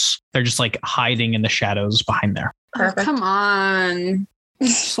house. They're just like hiding in the shadows behind there. Oh, come on.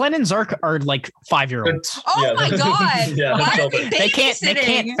 Slyn and Zerk are like 5-year-olds. Oh my god! Yeah, Why are children. they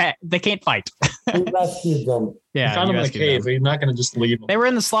They can't fight. We rescued them. Yeah, We found you them in a rescued cave. them. We're not going to just leave them. They were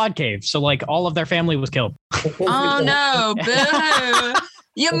in the Slod Cave, so like all of their family was killed. Oh no! Boo!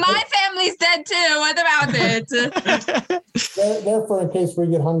 My family's dead too. What about it? They're for in case we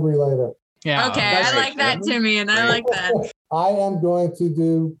get hungry later. Yeah. Okay, I like that, Timian. I like that. I am going to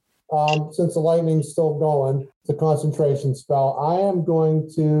do, since the lightning's still going, the concentration spell. I am going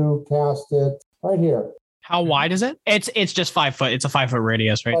to cast it right here. How wide is it? It's just 5 foot. It's a 5 foot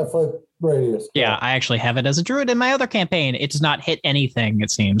radius, right? 5 foot radius. Yeah, I actually have it as a druid in my other campaign. It does not hit anything, it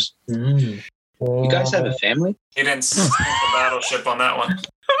seems. You guys have a family? He didn't sink the battleship on that one.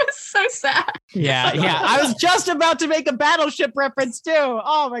 It was so sad. Yeah. I was just about to make a battleship reference too.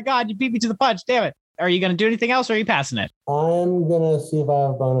 Oh my god, you beat me to the punch. Damn it. Are you going to do anything else or are you passing it? I'm going to see if I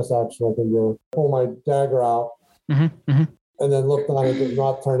have bonus action I can do. Pull my dagger out. and then looked on it, did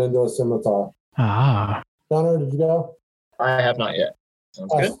not turn into a scimitar. Ah. Connor, did you go? I have not yet.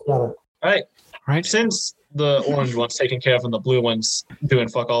 Sounds good. Connor. All Right. Since the orange one's taken care of and the blue one's doing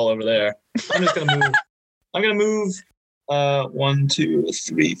fuck all over there, I'm just gonna move. I'm gonna move 1, 2,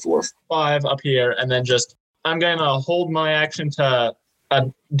 3, 4, 5 up here, and then I'm gonna hold my action to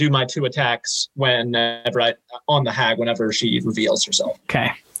do my 2 attacks whenever on the hag whenever she reveals herself.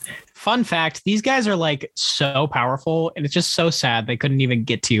 Okay. Fun fact, these guys are like so powerful, and it's just so sad they couldn't even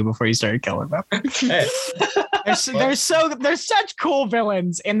get to you before you started killing them. Hey. they're such cool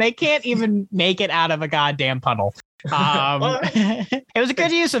villains, and they can't even make it out of a goddamn puddle. It was a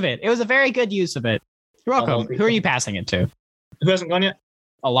good use of it. It was a very good use of it. You're welcome. Who are you passing it to? Who hasn't gone yet?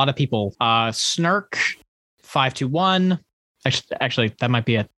 A lot of people. Snark, 521. Actually, that might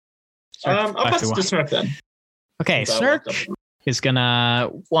be it. I'll pass it to Snark then. Okay, Snark is gonna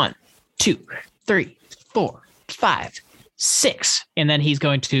 1, 2, 3, 4, 5, 6, and then he's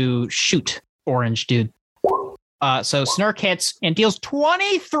going to shoot orange dude. So Snark hits and deals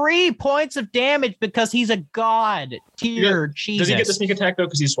 23 points of damage because he's a god. Dear Jesus. Does he get the sneak attack though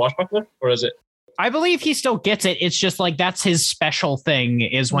because he's swashbuckler, or is it? I believe he still gets it. It's just like that's his special thing.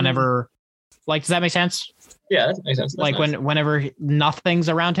 Is whenever, like, does that make sense? Yeah, that makes sense. That's like nice. whenever nothing's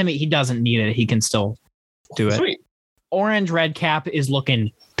around him, he doesn't need it. He can still do it. Sweet. Orange Red Cap is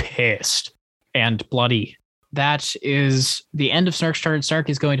looking pissed and bloody. That is the end of Snark's turn. Snark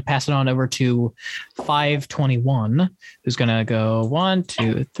is going to pass it on over to 521, who's going to go 1,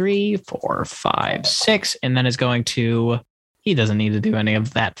 2, 3, 4, 5, 6, and then is going to. He doesn't need to do any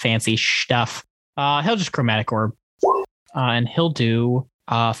of that fancy stuff. He'll just chromatic orb, and he'll do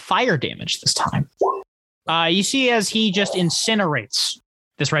fire damage this time. You see as he just incinerates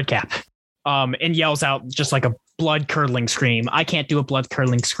this Red Cap, and yells out just like a blood-curdling scream. I can't do a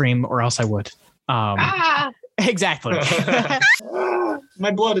blood-curdling scream, or else I would. Exactly.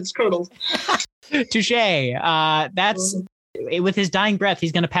 My blood, it's curdled. Touche. That's with his dying breath.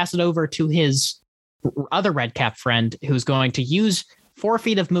 He's going to pass it over to his other Red Cap friend, who's going to use 4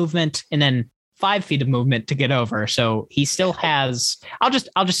 feet of movement and then 5 feet of movement to get over. So he still has. I'll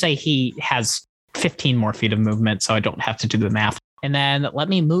just say he has 15 more feet of movement, so I don't have to do the math. And then let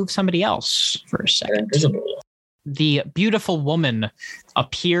me move somebody else for a second. The beautiful woman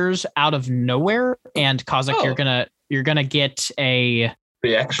appears out of nowhere, and Kozak, you're gonna get a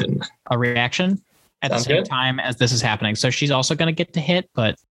reaction. A reaction at Sounds the same good. time as this is happening. So she's also gonna get to hit,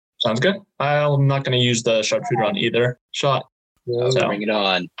 but Sounds good. I'm not gonna use the sharpshooter on either shot. So bring it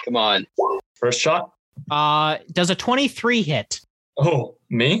on. Come on. First shot. Does a 23 hit? Oh,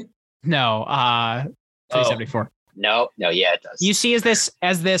 me? No. 374. No, yeah, it does. You see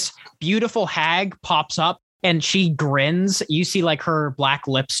as this beautiful hag pops up and she grins, you see like her black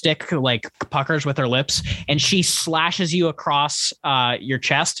lipstick like puckers with her lips, and she slashes you across your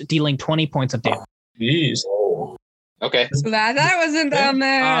chest, dealing 20 points of damage. Jeez. Okay. Glad I wasn't down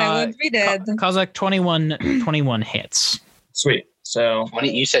there. I would be dead. Kozak, 21 hits. Sweet. So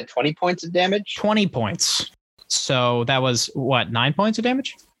 20. You said 20 points of damage. 20 points. So that was what, 9 points of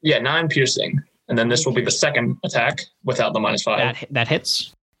damage? Yeah, 9 piercing, and then this will be the second attack without the -5. That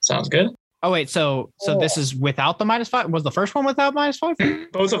hits. Sounds good. Oh wait, so this is without the -5? Was the first one without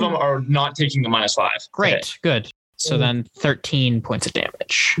 -5? Both of them are not taking the -5. Great, Okay. good. So then 13 points of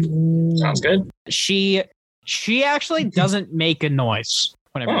damage. Sounds good. She actually doesn't make a noise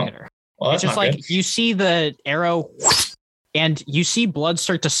whenever you hit her. Well, It's that's just not like good. you see the arrow and you see blood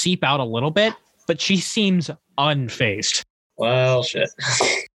start to seep out a little bit, but she seems unfazed. Well, shit.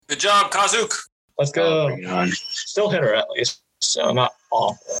 Good job, Kazuk. Let's go. Bring it on. Still hit her at least, so not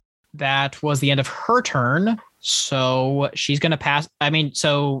awful. That was the end of her turn. So she's going to pass. I mean,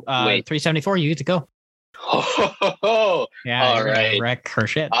 so Wait. 374, you get to go. Oh, Yeah, all you're gonna right. wreck her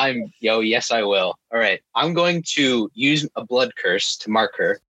shit. Yes, I will. All right. I'm going to use a blood curse to mark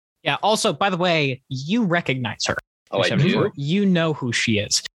her. Yeah. Also, by the way, you recognize her. Oh, I 374. do? You know who she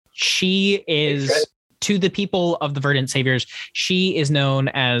is. She is, to the people of the Verdant Saviors, she is known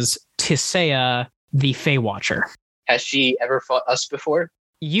as Tisea the Fey Watcher. Has she ever fought us before?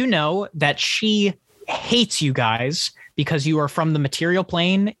 You know that she hates you guys because you are from the material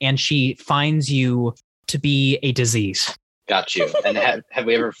plane, and she finds you to be a disease. Got you. And have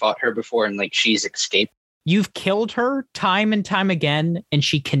we ever fought her before and like she's escaped? You've killed her time and time again, and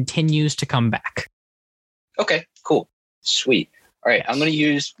she continues to come back. Okay, cool. Sweet. All right, I'm going to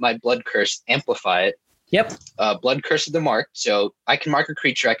use my blood curse, amplify it. Yep. Blood curse of the mark. So I can mark a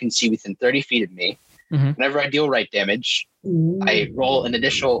creature I can see within 30 feet of me. Mhm. Whenever I deal right damage, I roll an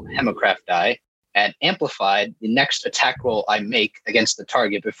additional Hemocraft die, and amplified, the next attack roll I make against the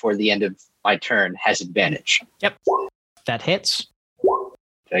target before the end of my turn has advantage. Yep. That hits.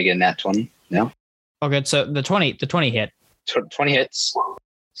 Did I get a nat 20? No. Oh, good. So the 20 hit. 20 hits.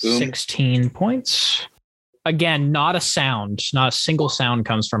 Boom. 16 points. Again, not a sound. Not a single sound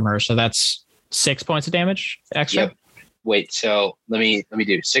comes from her. So that's 6 points of damage extra. Yep. Wait, so let me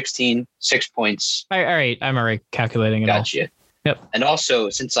do 16, 6 points. All right. I'm already calculating it Gotcha. Yep. And also,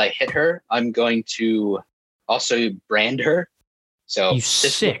 since I hit her, I'm going to also brand her. So You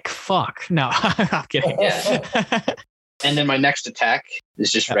sick fuck. No, I'm kidding. Yeah. And then my next attack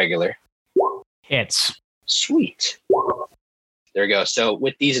is just regular. Hits. Sweet. There we go. So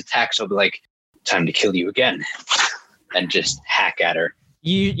with these attacks, I'll be like, time to kill you again. And just hack at her.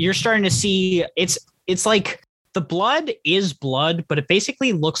 You're starting to see it's like the blood is blood, but it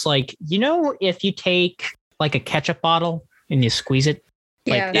basically looks like, if you take like a ketchup bottle and you squeeze it,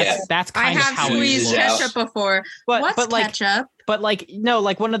 like that's I kind of have how it squeezed looks. ketchup before. What's ketchup? But like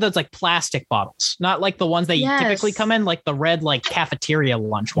one of those like plastic bottles, not like the ones that you typically come in, like the red like cafeteria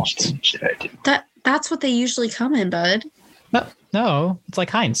lunch ones. That's what they usually come in, bud. No, it's like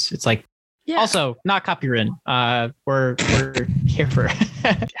Heinz. It's like also not copyrighted. We're here for.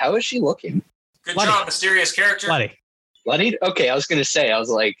 How is she looking? Good job, mysterious character. Bloodied? Okay, I was gonna say. I was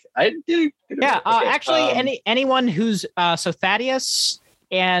like, I did. Yeah, actually, anyone who's so Thaddeus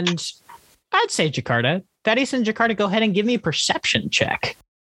and I'd say Jakarta. Thaddeus and Jakarta, go ahead and give me a perception check.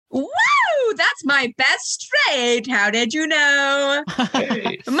 Woo! That's my best trait. How did you know?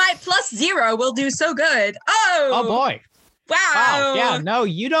 My +0 will do so good. Oh boy. Wow. Yeah, no,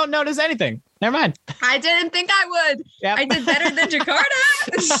 you don't notice anything. Never mind. I didn't think I would. Yep. I did better than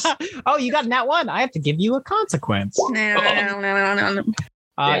Jakarta. Oh, you got nat 1. I have to give you a consequence. No.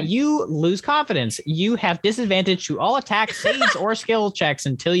 You lose confidence. You have disadvantage to all attacks, saves, or skill checks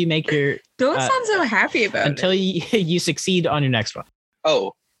until you make your. Don't sound so happy about until it. you succeed on your next one.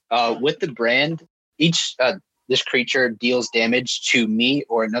 Oh, with the brand, each this creature deals damage to me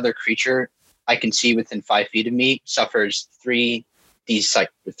or another creature I can see within 5 feet of me suffers 3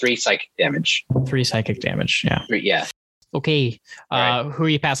 psychic damage. 3 psychic damage. Yeah. 3, yeah. Okay. Right. Who are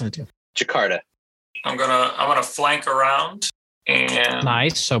you passing it to? Jakarta. I'm gonna flank around and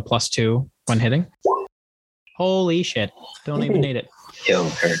nice. So +2 when hitting. Holy shit! Don't even need it. Kill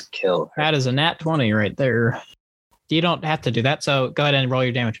her. That is a nat 20 right there. You don't have to do that. So go ahead and roll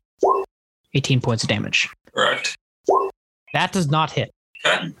your damage. 18 points of damage. Correct. That does not hit.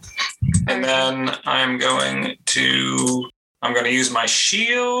 Okay. And then I'm going to use my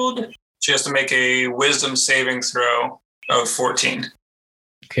shield. She has to make a wisdom saving throw of 14.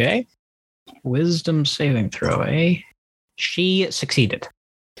 Okay. Wisdom saving throw, eh? She succeeded.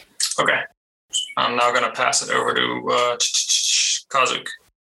 Okay. I'm now going to pass it over to Kazuk.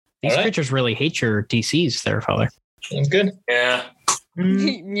 These creatures really hate your DCs there, Father. Sounds good. Yeah.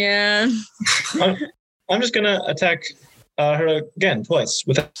 Yeah. I'm just going to attack her again twice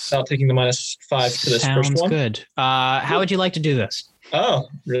without taking the -5 to this first one. Sounds good. How would you like to do this? Oh,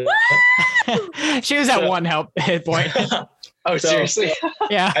 really? She was at 1 hit point. Oh, seriously?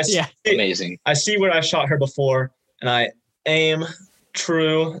 Yeah. Amazing. I see where I shot her before, and I aim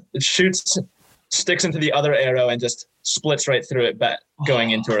true. It shoots, sticks into the other arrow, and just splits right through it, going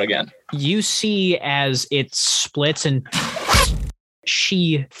into her again. You see as it splits and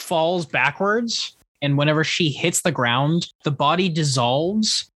she falls backwards. And whenever she hits the ground, the body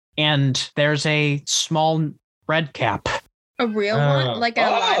dissolves and there's a small red cap. A real one? Like a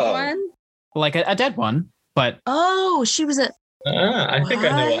live one? Like a dead one, but... Oh, she was a... I think I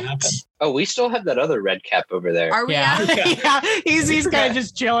know what happened. Oh, we still have that other red cap over there. Are we yeah. He's kind of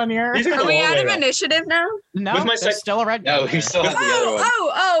just chilling here. Are we out of initiative now? No, with my there's still a red cap. No, we still have the other one.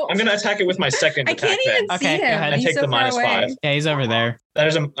 Oh. I'm going to attack it with my second attack. I can't even see him. Go ahead. And take the -5. Yeah, he's over there. That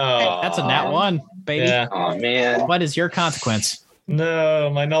is that's a nat 1, baby. Yeah. Oh, man. What is your consequence? No,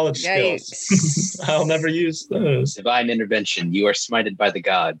 my knowledge skills. I'll never use those. Divine intervention. You are smited by the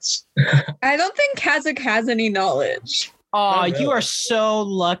gods. I don't think Kazakh has any knowledge. Oh, you are so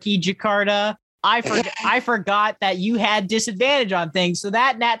lucky, Jakarta. I forgot that you had disadvantage on things, so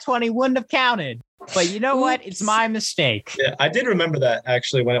that nat 20 wouldn't have counted. But you know what? It's my mistake. Yeah, I did remember that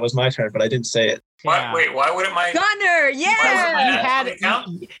actually when it was my turn, but I didn't say it. Yeah. Wait, why wouldn't my Gunner? Yeah,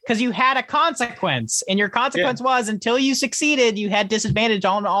 because you had a consequence, and your consequence was until you succeeded, you had disadvantage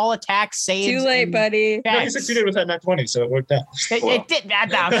on all attacks, saves. Too late, buddy. No, you succeeded with that nat 20, so it worked out. It did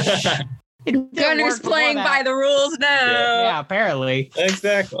that. Gunner's playing by the rules now. Yeah, apparently.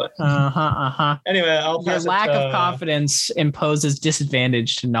 Exactly. Anyway, I'll pass your lack of confidence imposes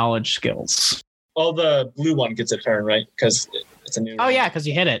disadvantage to knowledge skills. Oh, the blue one gets a turn, right? Because it's a new. Oh, yeah, because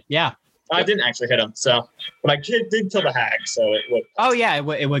you hit it. Yeah. I didn't actually hit him, so but I did kill the hag, so it would. Oh yeah,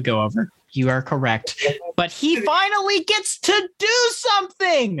 it would go over. You are correct. But he finally gets to do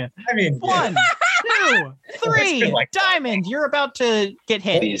something. I mean, 1, 2, 3. Diamond, you're about to get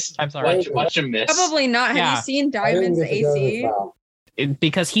hit. Please. I'm sorry. Watch him miss. Probably not. Yeah. Have you seen I didn't Diamond's get to go this AC? round.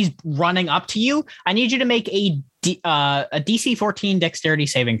 Because he's running up to you, I need you to make a DC 14 dexterity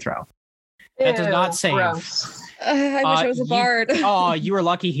saving throw. That does not save. Gross. I wish I was a bard. Oh, you were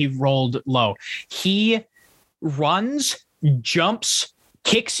lucky he rolled low. He runs, jumps,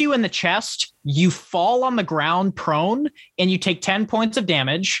 kicks you in the chest. You fall on the ground prone, and you take 10 points of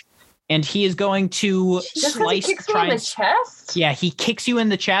damage. And he is going to Just 'cause he slice. kicks me in the chest? Yeah, he kicks you in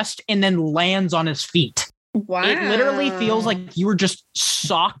the chest and then lands on his feet. Wow. It literally feels like you were just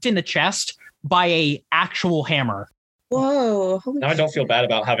socked in the chest by a actual hammer. Whoa. Holy Now I don't feel bad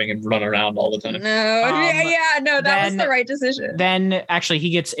about having him run around all the time. No. That was then- the right decision. Then actually he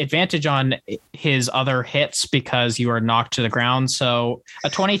gets advantage on his other hits because you are knocked to the ground. So a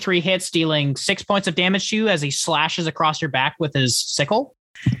 23 hits, dealing 6 points of damage to you as he slashes across your back with his sickle.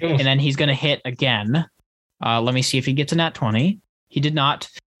 And then he's going to hit again. Let me see if he gets a nat 20. He did not,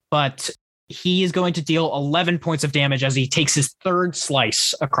 but he is going to deal 11 points of damage as he takes his third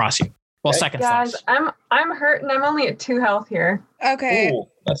slice across you. Well, second Guys, slice. I'm hurt and I'm only at 2 health here. Okay. Ooh,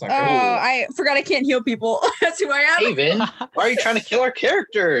 that's not Oh, good. I forgot I can't heal people. That's who I am. Haven, why are you trying to kill our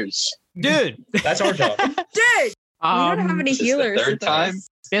characters? Dude. That's our job. Dude, we don't have any this is the healers. third with time? us.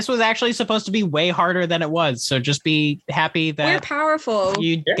 This was actually supposed to be way harder than it was. So just be happy We're that powerful.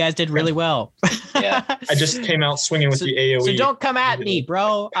 you guys did really well. Yeah. I just came out swinging with So- the AoE. So don't come at me,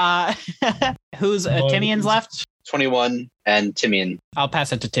 bro. Who's Timian's left? 21 and Timian. I'll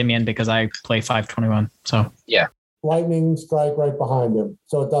pass it to Timian because I play 521. So Lightning strike right behind him,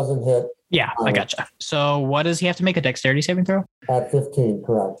 so it doesn't hit yeah, I gotcha. So what does he have to make a dexterity saving throw? at 15,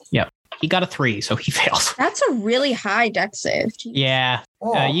 correct? He got a 3, so he fails. That's a really high dex save. Jeez. Yeah,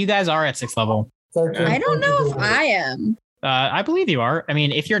 Oh, you guys are at 6th level. 13 I don't know if points of I am. I believe you are. I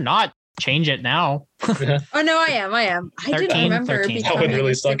mean, if you're not, change it now. Oh no, I am. I didn't 13, remember 13. That would becoming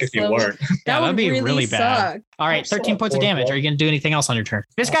really a suck if sixth you level. weren't. Yeah, That that'd would be really really bad. suck. All right, 13 points of damage. Are you going to do anything else on your turn?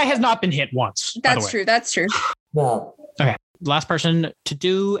 This guy has not been hit once. by the That's way. true. That's true. No, Last person to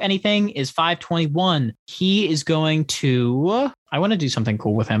do anything is 521. He is going to. I want to do something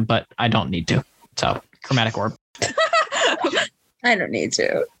cool with him, but I don't need to. So, chromatic orb. I don't need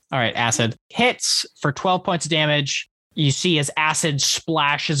to. All right, acid hits for 12 points of damage. You see as acid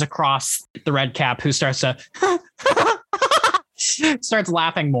splashes across the red cap, who starts to starts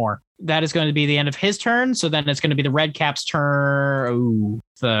laughing more. That is going to be the end of his turn. So then it's going to be the red cap's turn. Ooh,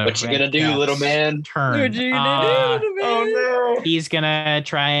 the What you red gonna do, cap's little man? Turn. Oh no. He's gonna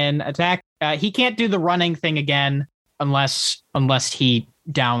try and attack. He can't do the running thing again unless he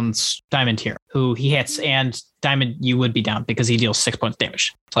downs Diamond here, who he hits, and Diamond, you would be down because he deals 6 points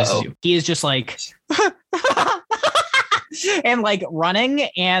damage. Slices Uh-oh. you. He is just like and like running,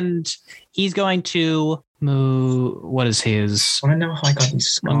 and he's going to move. What is his? I want to know how I got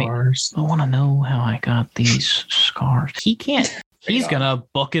these Let me- scars. I want to know how I got these scars. He can't. He's going to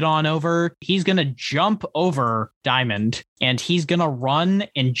book it on over. He's going to jump over Diamond, and he's going to run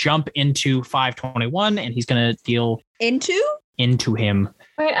and jump into 521, and he's going to deal into him.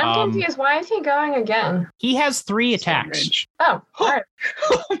 Wait, I'm Um, confused. Why is he going again? He has 3 attacks. Range. Oh, all right.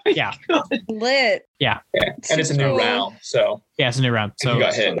 Oh my Yeah. God. Lit. Yeah. And it's a new Cool. round, so Yeah, it's a new round. you So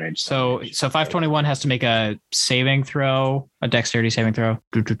got hit. so 521 has to make a saving throw, a dexterity saving throw.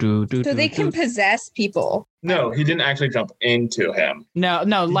 So they can possess people. No, he didn't actually jump into him. No,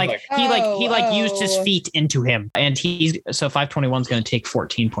 like he used his Oh. feet into him, and he's so 521 is going to take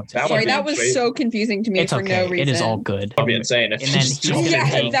 14 points. That would Sorry, be that was crazy. so confusing to me It's for okay. no reason. It is all good. That'd be insane. If And then he's he's jumping gonna Yeah,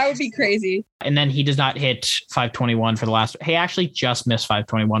 into him. that would be crazy. And then he does not hit 521 for the last. He actually just missed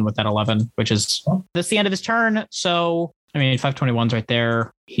 521 with that 11, which is that's the end of his turn. So I mean, 521's right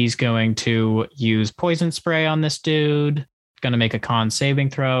there. He's going to use poison spray on this dude. Going to make a con saving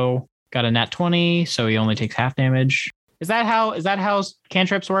throw. Got a nat 20, so he only takes half damage. Is that how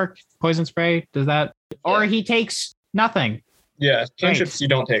cantrips work? Poison spray? Does that? Or he takes nothing. Yeah, cantrips you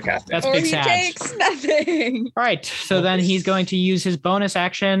don't take half damage. That's Or big he sad. takes nothing. All right. So then he's going to use his bonus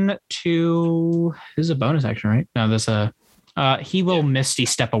action to. This is a bonus action, right? No, this he will Misty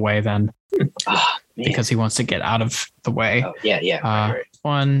step away then Ah, man. because he wants to get out of the way. Oh, yeah. Right.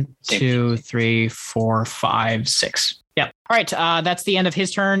 1, Same 2, 3, 4, 5, 6. Yep. All right. That's the end of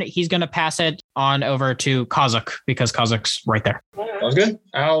his turn. He's going to pass it on over to Kazuk because Kazuk's right there. Sounds good.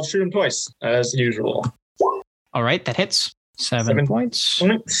 I'll shoot him twice, as usual. All right. That hits. 7 7 points.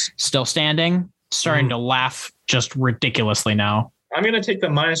 Points. Still standing. Starting to laugh just ridiculously now. I'm going to take the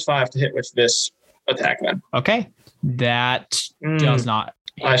 -5 to hit with this attack then. Okay. That does not.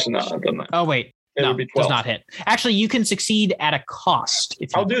 I should not have done that. Oh, wait. It No, would be does 12. not hit. Actually, you can succeed at a cost.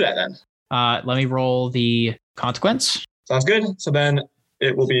 If you, I'll do that then. Let me roll the consequence. Sounds good. So then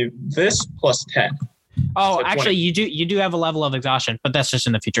it will be this plus 10. Oh, So 20. actually, you do have a level of exhaustion, but that's just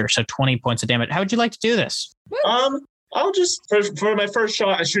in the future. So 20 points of damage. How would you like to do this? I'll just for my first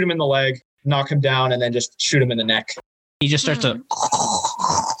shot, I shoot him in the leg, knock him down, and then just shoot him in the neck. He just starts to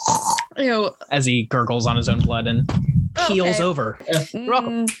Ew. as he gurgles on his own blood and keels Okay. over. You're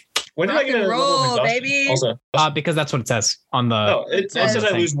welcome. When did I get a level of roll, exhaustion? baby. Also, Because that's what it says on the. oh, it says I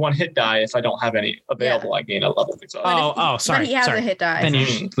thing. lose 1 hit die if I don't have any available. I gain a level of exhaustion. Sorry. But he has sorry. a hit die. Then you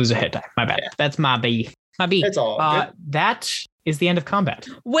just lose a hit die. My bad. Yeah. That's my B. My B. It's all good. That is the end of combat.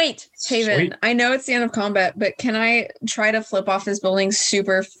 Wait, Haven, Sweet. I know it's the end of combat, but can I try to flip off this building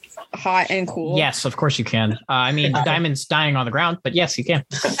super hot and cool? Yes, of course you can. I mean, Diamond's dying on the ground, but yes, you can.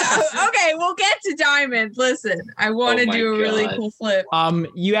 Okay, we'll get to Diamond. Listen, I want to Oh my do a really God. cool flip.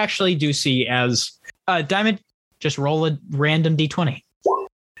 You actually do see as Diamond just roll a random d20.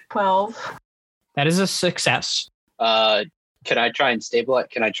 12. That is a success. Can I try and stabilize?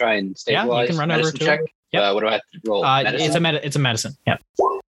 Yeah, you can run over medicine to check? her. Yep. What do I have to roll? Medicine? It's a medicine. Yeah.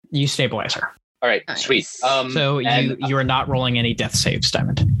 You stabilize her. All right, Nice. sweet. So you are not rolling any death saves,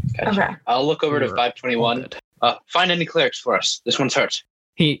 Diamond. Gotcha. Okay. I'll look over to You're 521. Good. Find any clerics for us. This one's hurt.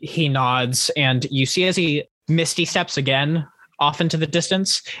 He nods, and you see as he misty steps again off into the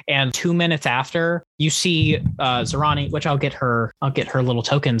distance, and 2 minutes after, you see Zarani, which I'll get her little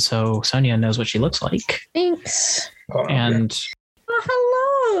token so Sonia knows what she looks like. Thanks. Hold on. And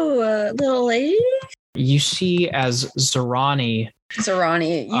Hello, little lady. you see as Zarani,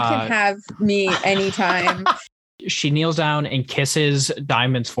 Zarani, you can have me anytime. she kneels down and kisses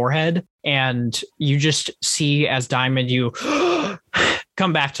Diamond's forehead, and you just see as Diamond, you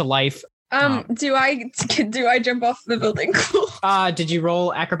come back to life. Do I jump off the building? Cool. Did you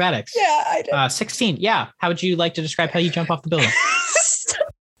roll acrobatics? Yeah, I did. 16. Yeah. How would you like to describe how you jump off the building?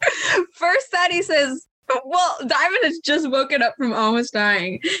 First, Thaddeus says, well, Diamond has just woken up from almost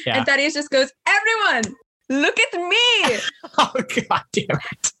dying. Yeah. And Thaddeus just goes, everyone, look at me. Oh god damn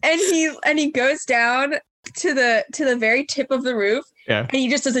it. And he goes down to the very tip of the roof. Yeah. And he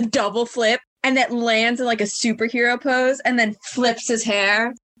just does a double flip and that lands in like a superhero pose and then flips his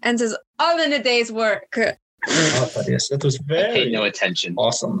hair and says, all in a day's work. Oh, Thaddeus, that was I very paid no attention.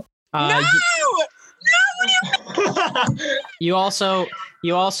 awesome. No! You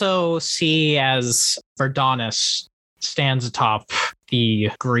also see as Verdonis stands atop the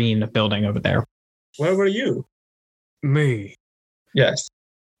green building over there. Where were you? Me. Yes.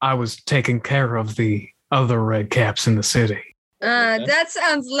 I was taking care of the other red caps in the city. That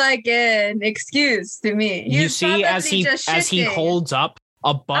sounds like an excuse to me. You see as probably he just shitting. holds up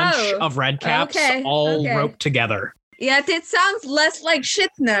a bunch Oh, of red caps okay, all okay. roped together. Yeah, it sounds less like shit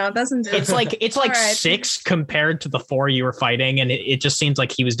now, doesn't it? It's like All right. 6 compared to the 4 you were fighting, and it just seems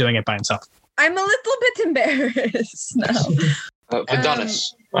like he was doing it by himself. I'm a little bit embarrassed now.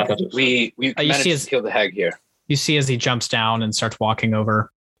 Adonis, we you managed see to his- kill the hag here. You see as he jumps down and starts walking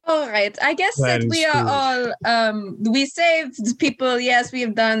over. All right, I guess That that we is are all we saved people. Yes, we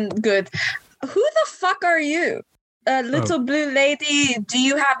have done good. Who the fuck are you? Little blue lady, do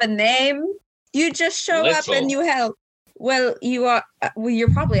you have a name? You just show up Little. and you help. Well, you are. Well,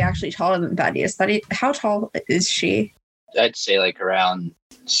 you're probably actually taller than Thaddeus. How tall is she? I'd say like around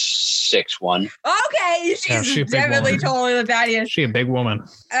 6'1". Okay, Yeah, she's she's a big definitely woman. taller than Thaddeus. She a big woman.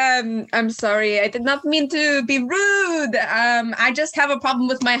 I'm sorry. I did not mean to be rude. I just have a problem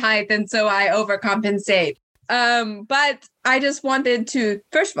with my height, and so I overcompensate. But I just wanted to,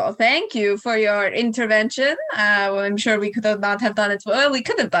 first of all, thank you for your intervention. Well, I'm sure we could not have done it. Well, we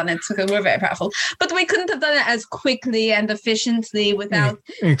could have done it because we're very powerful, but we couldn't have done it as quickly and efficiently without.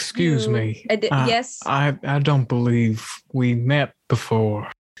 Excuse you. me. Yes. I don't believe we met before.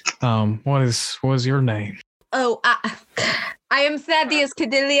 What is your name? Oh, I am Thaddeus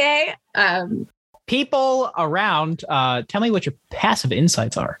Cadillier. People around, tell me what your passive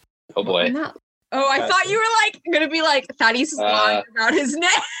insights are. Oh boy. Not. Oh, I thought you were like gonna be like Thaddeus is lying about his name.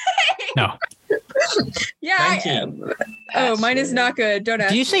 No. Yeah. 19. Oh, mine is not good. Don't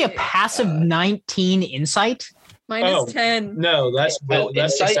ask Do you say a me. passive 19 insight? Mine Oh. is 10. No, that's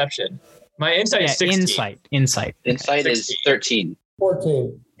insight? deception. My insight is 16. Insight. Insight is 16. 13.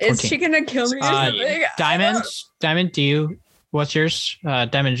 14. Is 14. she gonna kill me or something? Diamond, do you? What's yours?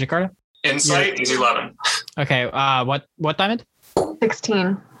 Diamond Jakarta? Insight is 11. Okay. What Diamond?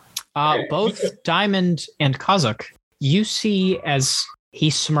 16. Both Diamond and Kazuk, you see as he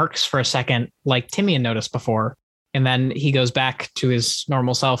smirks for a second, like Timian noticed before, And then he goes back to his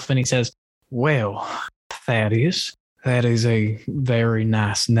normal self and he says, well, Thaddeus, that is a very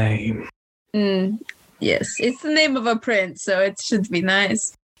nice name. Yes, it's the name of a prince, so it should be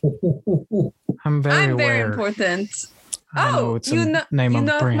nice. I'm very important. I know it's a name of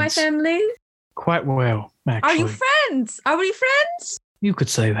a prince. My family? Quite well, actually. Are you friends? Are we friends? You could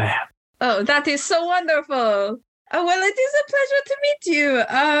say that. Oh, that is so wonderful. Oh, well, it is a pleasure to meet you.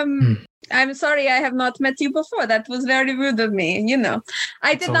 I'm sorry I have not met you before. That was very rude of me.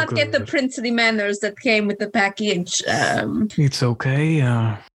 I did not get the princely manners that came with the package. It's okay.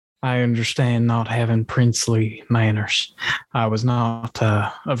 I understand not having princely manners. I was not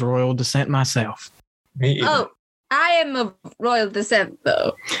of royal descent myself. Me either. Oh, I am of royal descent,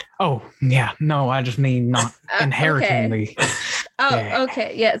 though. Oh, yeah. No, I just mean not inheriting the...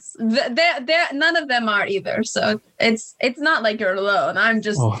 Okay, yes. None of them are either, so it's not like you're alone. I'm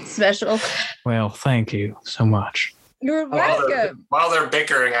just special. Well, thank you so much. You're welcome. While they're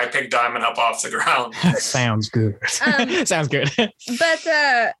bickering, I pick Diamond up off the ground. Sounds good. Sounds good.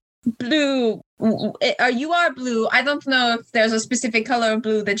 But Blue, you are Blue. I don't know if there's a specific color of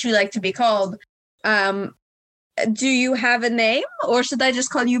blue that you like to be called. Do you have a name, or should I just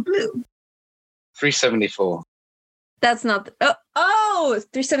call you Blue? 374. That's not.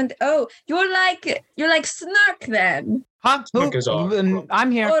 370. Oh, you're like Snark then. Huh?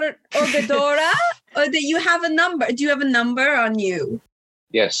 I'm here. Or Ghidorah? Or do you have a number? Do you have a number on you?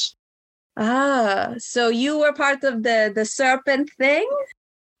 Yes. So you were part of the serpent thing?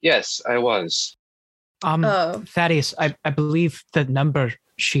 Yes, I was. Thaddeus, I believe the number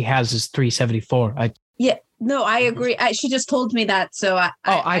she has is 374. Yeah. No, I agree. She just told me that, so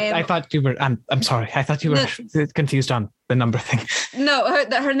I thought you were. I'm sorry. I thought you were confused on the number thing. No,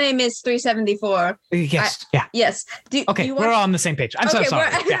 her name is 374. Yes. Yes. We're all on the same page. I'm so sorry.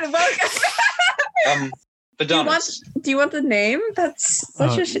 Adonis. Do you want the name? That's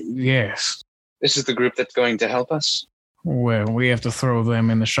such a. Yes. This is the group that's going to help us. Well, we have to throw them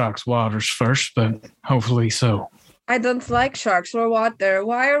in the shark's waters first, but hopefully so. I don't like sharks or water.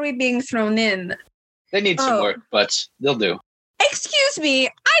 Why are we being thrown in? They need some work, but they'll do. Excuse me.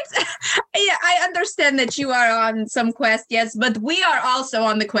 I understand that you are on some quest, yes, but we are also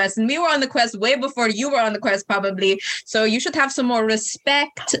on the quest, and we were on the quest way before you were on the quest, probably. So you should have some more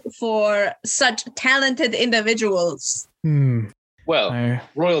respect for such talented individuals. Well,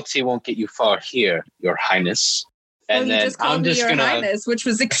 royalty won't get you far here, Your Highness. And you just called me Your Highness, which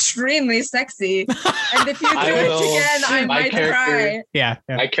was extremely sexy. And if you do it again, I might cry. Yeah.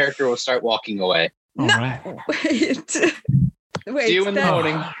 My character will start walking away. All right. Wait. See you in the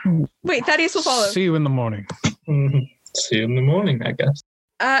morning. Wait, Thaddeus will follow. See you in the morning. See you in the morning, I guess.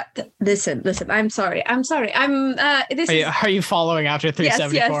 Listen. I'm sorry. Are you following after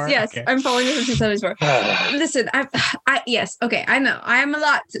 374? Yes. Okay. I'm following after 374. Listen, yes. Okay, I know. I am a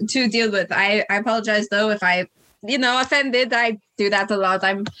lot to deal with. I apologize though if I offended. I do that a lot.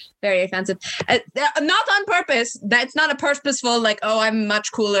 I'm very offensive. Not on purpose. That's not a purposeful, like, oh, I'm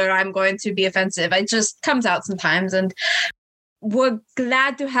much cooler, I'm going to be offensive. It just comes out sometimes. And we're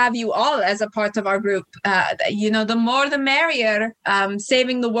glad to have you all as a part of our group. The more the merrier.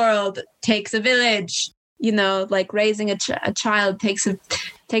 Saving the world takes a village. Like raising a child takes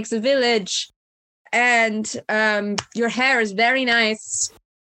a village. And your hair is very nice.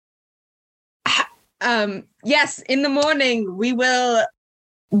 Yes, in the morning we will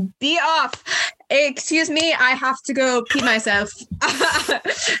be off. Excuse me, I have to go pee myself.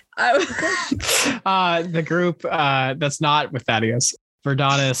 The group that's not with Thaddeus,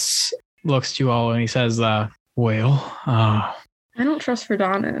 Verdonis looks to you all and he says, I don't trust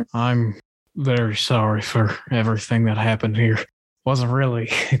Verdonis. I'm very sorry for everything that happened here. Wasn't really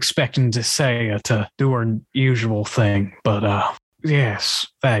expecting to say to do our usual thing, but yes,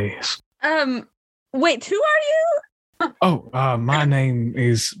 Thaddeus. Wait, who are you? Oh, my name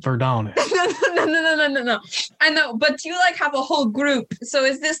is Verdonis. No. I know, but you have a whole group. So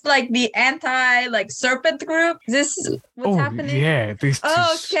is this like the serpent group? Is this what's happening? Yeah.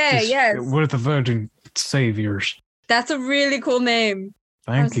 Yes. We're the Virgin Saviors. That's a really cool name.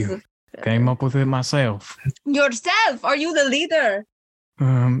 Thank you. Came up with it myself. Yourself? Are you the leader?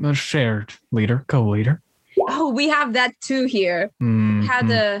 A shared leader, co-leader. Oh, we have that too here. Mm-hmm. Had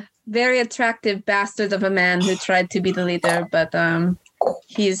a very attractive bastard of a man who tried to be the leader, but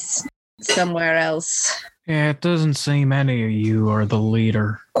he's somewhere else. Yeah, it doesn't seem any of you are the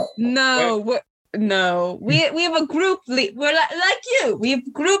leader. No, we have a group. We're like you. We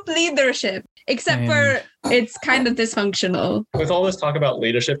have group leadership, except for it's kind of dysfunctional. With all this talk about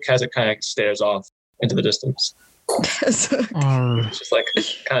leadership, Kazakh kind of stares off into the distance. Just like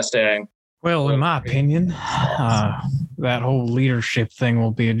kind of staring. Well, in my opinion, that whole leadership thing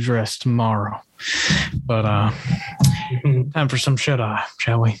will be addressed tomorrow. But time for some shut-eye,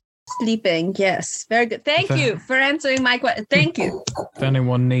 shall we? Sleeping, yes. Very good. Thank you for answering my question. Thank you. If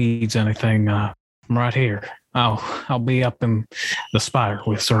anyone needs anything, I'm right here. I'll be up in the spire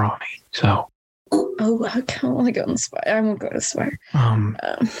with Sarani. So. Oh, I can't want to go in the spire. I won't go to the spire.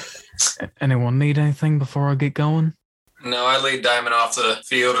 Anyone need anything before I get going? No, I lead Diamond off the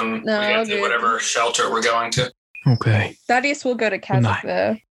field and we get to whatever shelter we're going to. Okay. Thaddeus will go to Kazakh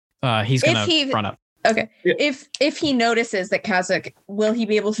though. He's gonna run up. Okay. Yeah. If he notices that Kazakh, will he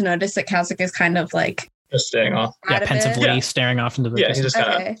be able to notice that Kazakh is kind of like just staring off? Yeah, pensively staring off into the distance. He's just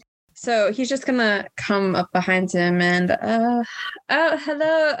okay. So he's just gonna come up behind him and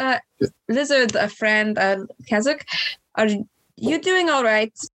hello, Lizard, a friend, Kazakh. Are you doing all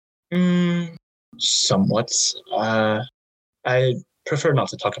right? Somewhat. I prefer not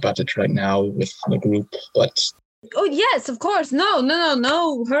to talk about it right now with the group, but. Oh yes, of course.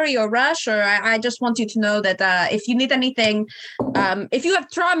 No hurry or rush. Or I just want you to know that if you need anything, if you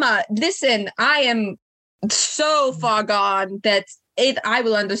have trauma, listen. I am so far gone that I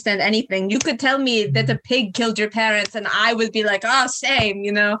will understand anything. You could tell me that a pig killed your parents, and I would be like, oh, same,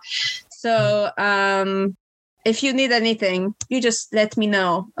 you know. So if you need anything, you just let me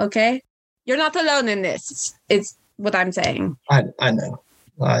know. Okay, you're not alone in this. It's what I'm saying. I know.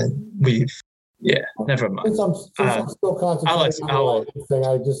 Never mind. Since I'm still concentrating on the thing,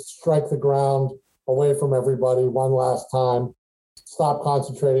 I just strike the ground away from everybody one last time, stop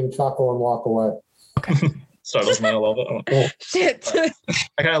concentrating, chuckle, and walk away. Okay. Startles me a little bit. Oh. Shit.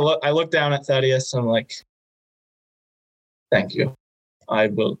 I look down at Thaddeus and I'm like, thank you.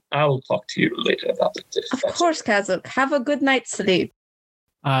 I'll talk to you later about it. Of course, Kazakh. Have a good night's sleep.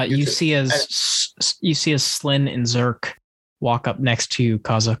 You see as Slyn and Zerk walk up next to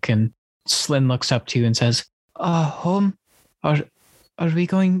Kazakh, and Slyn looks up to you and says, home? Are we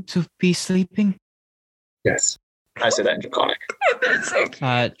going to be sleeping? Yes. I say that in Draconic.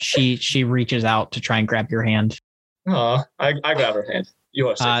 She reaches out to try and grab your hand. I grab her hand. You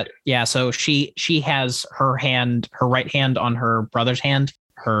are safe. Yeah, so she has her right hand on her brother's hand,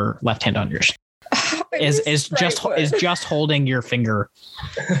 her left hand on yours. Is just holding your finger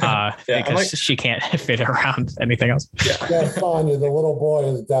because she can't fit around anything else. Yeah, Sonya, the little boy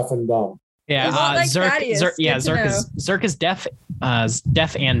is deaf and dumb. Yeah, Zerk is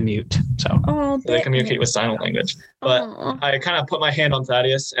deaf and mute. So they communicate with sign language. But I kind of put my hand on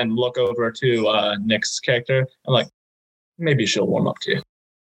Thaddeus and look over to Nick's character. I'm like, maybe she'll warm up to you.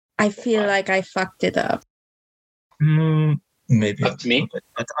 I feel like I fucked it up. Maybe up to me.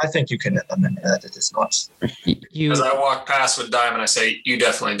 I think you can admit that it is not. As I walk past with Diamond, I say, "You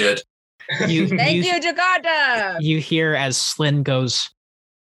definitely did." Thank you, Jakarta. You hear as Slyn goes,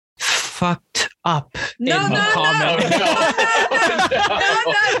 "Fucked up." No.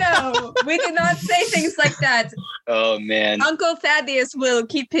 We do not say things like that. Oh man. Uncle Thaddeus will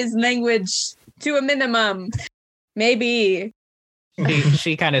keep his language to a minimum. Maybe.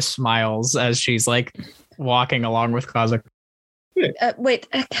 She kind of smiles as she's like walking along with Kazakh. Wait,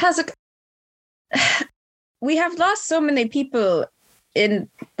 Kazakh. We have lost so many people in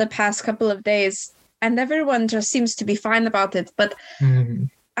the past couple of days, and everyone just seems to be fine about it. But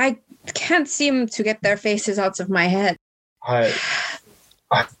I can't seem to get their faces out of my head. I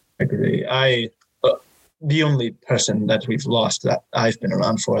agree. The only person that we've lost that I've been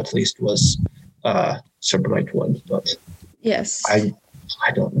around for at least was Sir Brightwood, but yes, I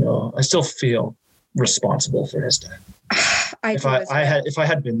don't know. I still feel responsible for his death. If I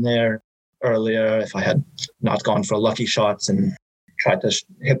had been there earlier, if I had not gone for lucky shots and tried to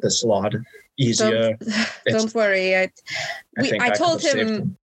hit the slot easier. Don't worry. I told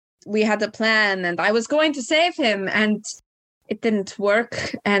him we had a plan and I was going to save him and it didn't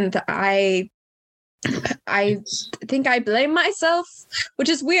work. And I think I blame myself, which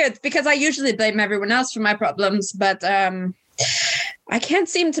is weird because I usually blame everyone else for my problems, but I can't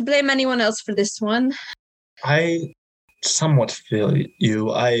seem to blame anyone else for this one. I somewhat feel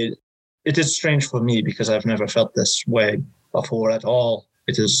you. It is strange for me because I've never felt this way before at all.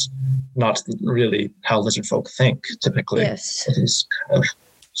 It is not really how lizard folk think typically. Yes. It is kind of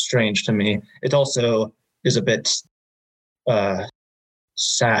strange to me. It also is a bit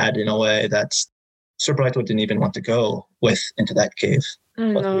sad in a way that Sir Brightwood didn't even want to go into that cave.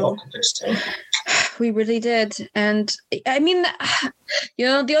 But we all understood. We really did. And I mean,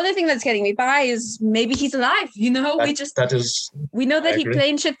 the only thing that's getting me by is maybe he's alive. We know that he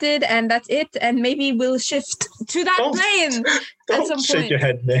plane shifted and that's it. And maybe we'll shift to that plane at some point. Shake your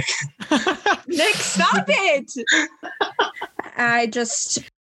head, Nick. Nick, stop it.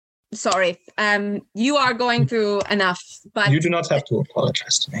 sorry. You are going through enough, but You do not have to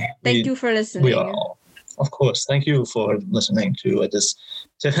apologize to me. thank you for listening. We are all, of course. Thank you for listening to it.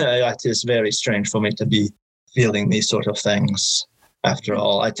 It is very strange for me to be feeling these sort of things. After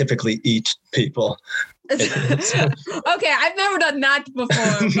all, I typically eat people. Okay, I've never done that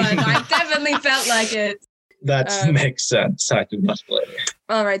before, but I definitely felt like it. That makes sense. I do not blame you.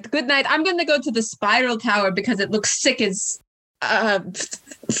 All right, good night. I'm going to go to the spiral tower because it looks sick as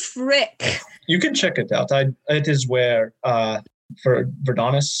frick. You can check it out. It is where for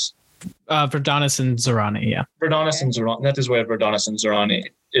Verdonis. Verdonis and Zorani, yeah. Verdonis and Zorani. That is where Verdonis and Zorani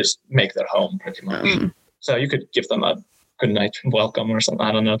make their home, pretty much. So you could give them a good night welcome or something.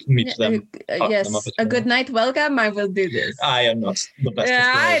 I don't know. Meet them. Yes, a good night welcome. I will do this. I am not the best.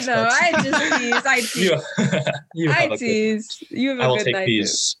 Yeah, I of know. players, I tease. you have a tease. You have I a will good take night.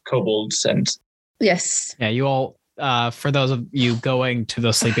 these kobolds and Yes. Yeah, you all, for those of you going to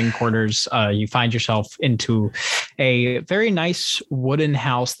the sleeping quarters, you find yourself into a very nice wooden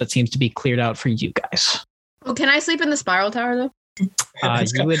house that seems to be cleared out for you guys. Oh, can I sleep in the spiral tower though?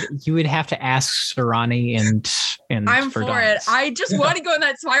 You would have to ask Zorani and I'm for Verdonis. it. I just want to go in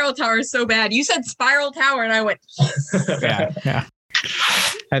that spiral tower so bad. You said spiral tower, and I went. Yeah.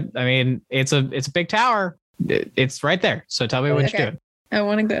 I mean, it's a big tower. It's right there. So tell me what you're doing. I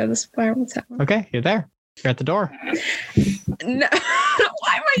want to go to the spiral tower. Okay, you're there. You're at the door. No,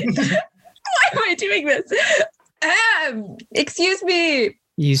 why am I doing this? Excuse me.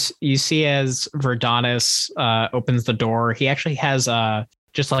 You see as Verdonis opens the door, he actually has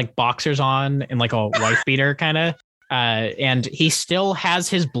just like boxers on and like a wife beater kind of, and he still has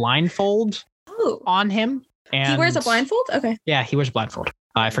his blindfold on him. And He wears a blindfold? Okay. Yeah, he wears a blindfold.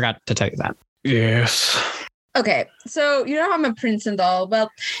 I forgot to tell you that. Yes. Okay, so you know how I'm a prince and all. Well,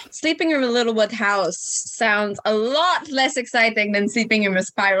 sleeping in a Littlewood house sounds a lot less exciting than sleeping in a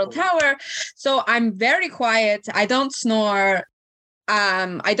spiral tower. So I'm very quiet. I don't snore.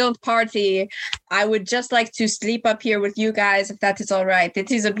 I don't party. I would just like to sleep up here with you guys if that is all right.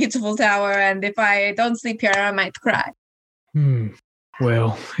 It is a beautiful tower, and if I don't sleep here, I might cry.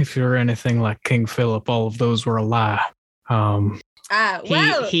 Well, if you're anything like King Philip, all of those were a lie.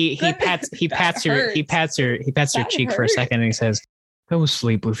 He pats your cheek for a second and he says, "Go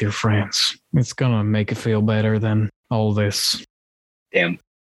sleep with your friends. It's gonna make you feel better than all this." Damn.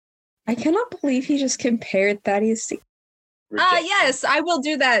 I cannot believe he just compared Thaddeus. Yes, I will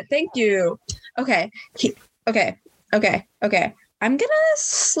do that. Thank you. Okay. Okay. I'm gonna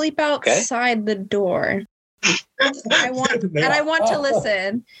sleep outside the door. I want to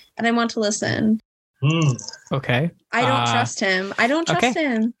listen. Okay. I don't trust him. Him.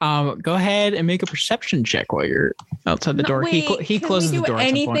 Go ahead and make a perception check while you're outside the door. He closes the door.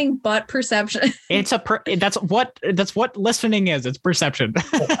 Anything but perception. It's that's what listening is. It's perception. But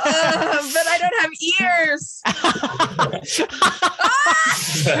I don't have ears.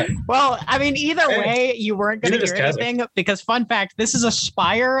 Well, I mean, either way, you weren't going to hear anything because, fun fact, this is a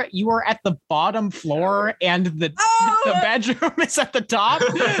spire. You are at the bottom floor, and the bedroom is at the top.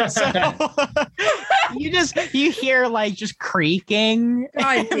 So you hear like just creaking.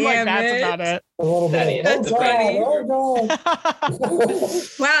 God damn that's about it. A little bit. That's funny.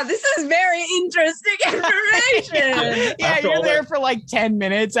 Wow, this is very interesting information. Yeah, you're there for like 10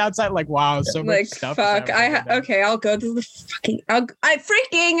 minutes outside. Like, wow, so much stuff. Fuck. I'll go to the fucking. I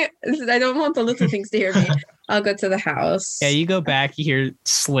don't want the little things to hear me. I'll go to the house. Yeah, you go back. You hear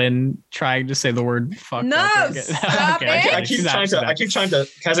Slyn trying to say the word "fuck." No, stop it! I keep trying to.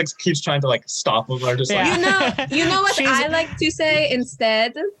 Kazakh keeps trying to like stop him or just like. You know what I like to say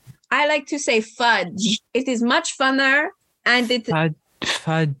instead? I like to say fudge. It is much funner, and it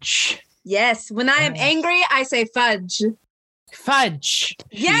fudge. Yes, when I am angry, I say fudge. Fudge.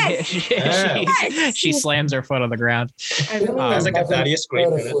 Yes. She slams her foot on the ground. That's like a Thaddeus great.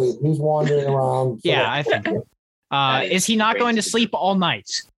 He's wandering around. Yeah, I think. Is he not going to sleep all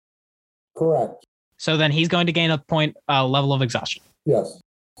night? Correct. So then he's going to gain a level of exhaustion. Yes.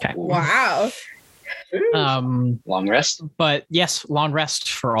 Okay. Wow. Long rest. But yes, long rest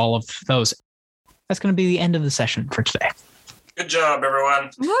for all of those. That's going to be the end of the session for today. Good job,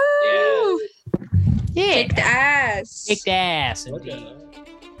 everyone. Woo! Yeah. Kicked ass. Kicked ass, indeed.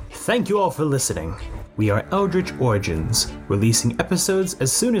 Thank you all for listening. We are Eldritch Origins, releasing episodes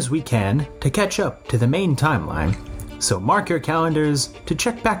as soon as we can to catch up to the main timeline. So mark your calendars to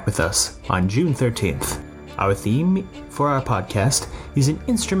check back with us on June 13th. Our theme for our podcast is an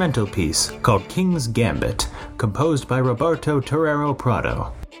instrumental piece called King's Gambit, composed by Roberto Torrero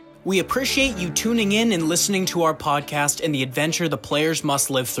Prado. We appreciate you tuning in and listening to our podcast and the adventure the players must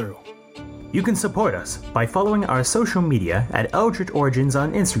live through. You can support us by following our social media at Eldritch Origins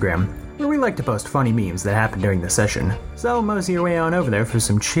on Instagram, where we like to post funny memes that happen during the session, so mosey your way on over there for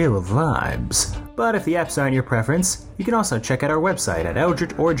some chill vibes. But if the apps aren't your preference, you can also check out our website at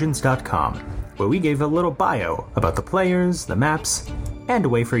eldritchorigins.com, where we gave a little bio about the players, the maps, and a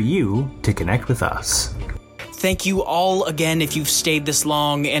way for you to connect with us. Thank you all again if you've stayed this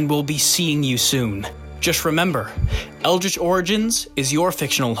long, and we'll be seeing you soon. Just remember, Eldritch Origins is your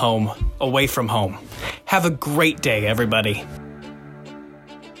fictional home, away from home. Have a great day, everybody.